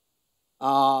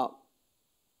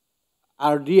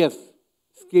RDS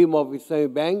scheme of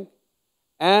Islamic Bank.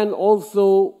 And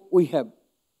also we have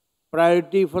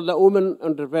priority for the women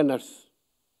entrepreneurs.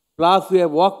 Plus we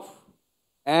have Waqf,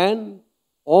 and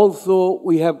also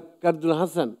we have Qardul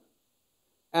Hasan.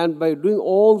 And by doing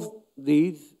all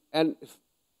these, and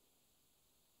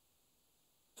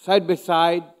side by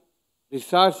side,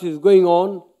 research is going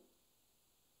on.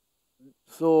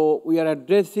 So we are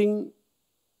addressing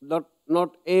not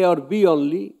A or B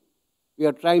only. We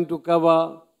are trying to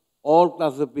cover all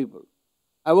classes of people.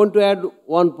 I want to add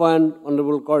one point,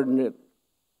 Honorable Coordinator,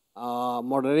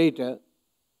 Moderator,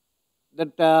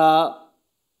 that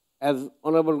as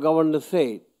Honorable Governor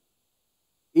said,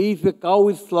 if a cow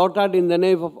is slaughtered in the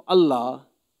name of Allah,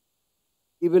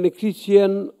 even a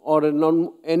Christian or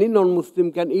any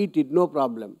non-Muslim can eat it, no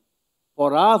problem.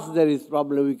 For us, there is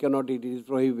problem, we cannot eat it, it is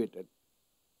prohibited.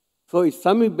 So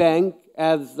Islamic Bank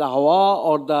as the Hawa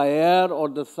or the air or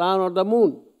the sun or the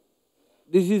moon,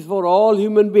 this is for all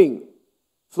human beings.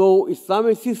 So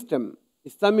Islamic system,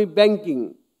 Islamic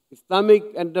banking, Islamic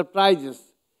enterprises,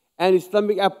 and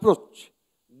Islamic approach,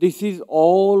 this is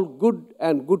all good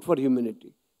and good for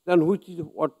humanity. Then which is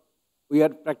what we are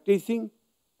practicing,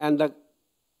 and the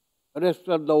rest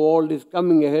of the world is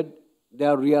coming ahead. They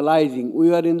are realizing.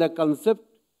 We are in the concept,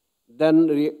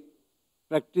 then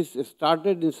practice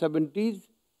started in 70s,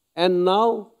 and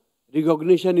now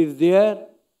recognition is there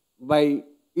by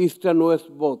East and West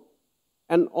both.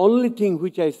 And only thing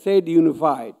which I said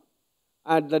unified,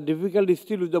 and the difficulty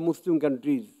still with the Muslim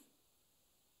countries.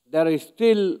 There are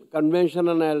still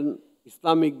conventional and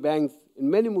Islamic banks in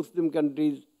many Muslim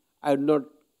countries. I would not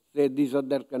say this or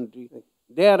that country.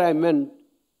 There I meant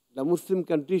the Muslim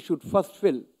countries should first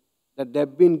feel that they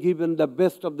have been given the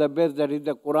best of the best, that is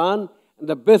the Quran, and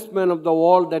the best man of the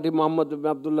world, that is Muhammad ibn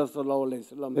Abdullah sallallahu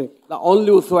alayhi wa sallam. The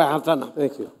only Uswa Hasana.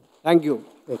 Thank you. Thank you.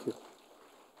 Thank you.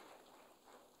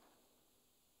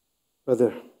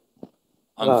 Brother.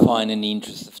 I'm fine in the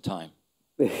interest of time.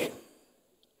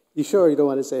 You sure you don't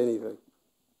want to say anything?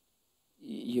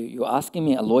 You're asking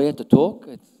me, a lawyer, to talk?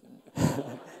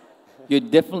 You're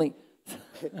definitely...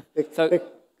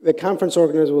 The conference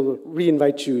organizers will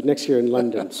re-invite you next year in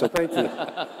London, so thank you.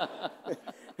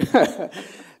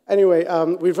 Anyway,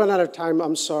 we've run out of time.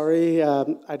 I'm sorry.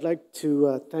 I'd like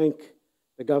to thank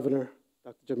the governor,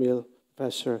 Dr. Jamil,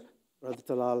 Professor, Brother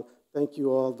Talal. Thank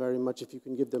you all very much. If you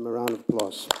can give them a round of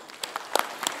applause.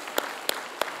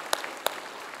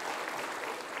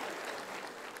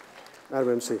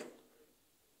 Madam MC.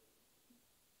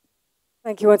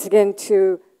 Thank you once again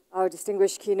to our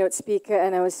distinguished keynote speaker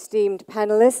and our esteemed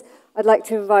panelists. I'd like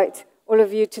to invite all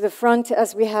of you to the front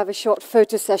as we have a short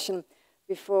photo session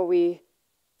before we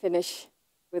finish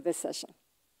with this session.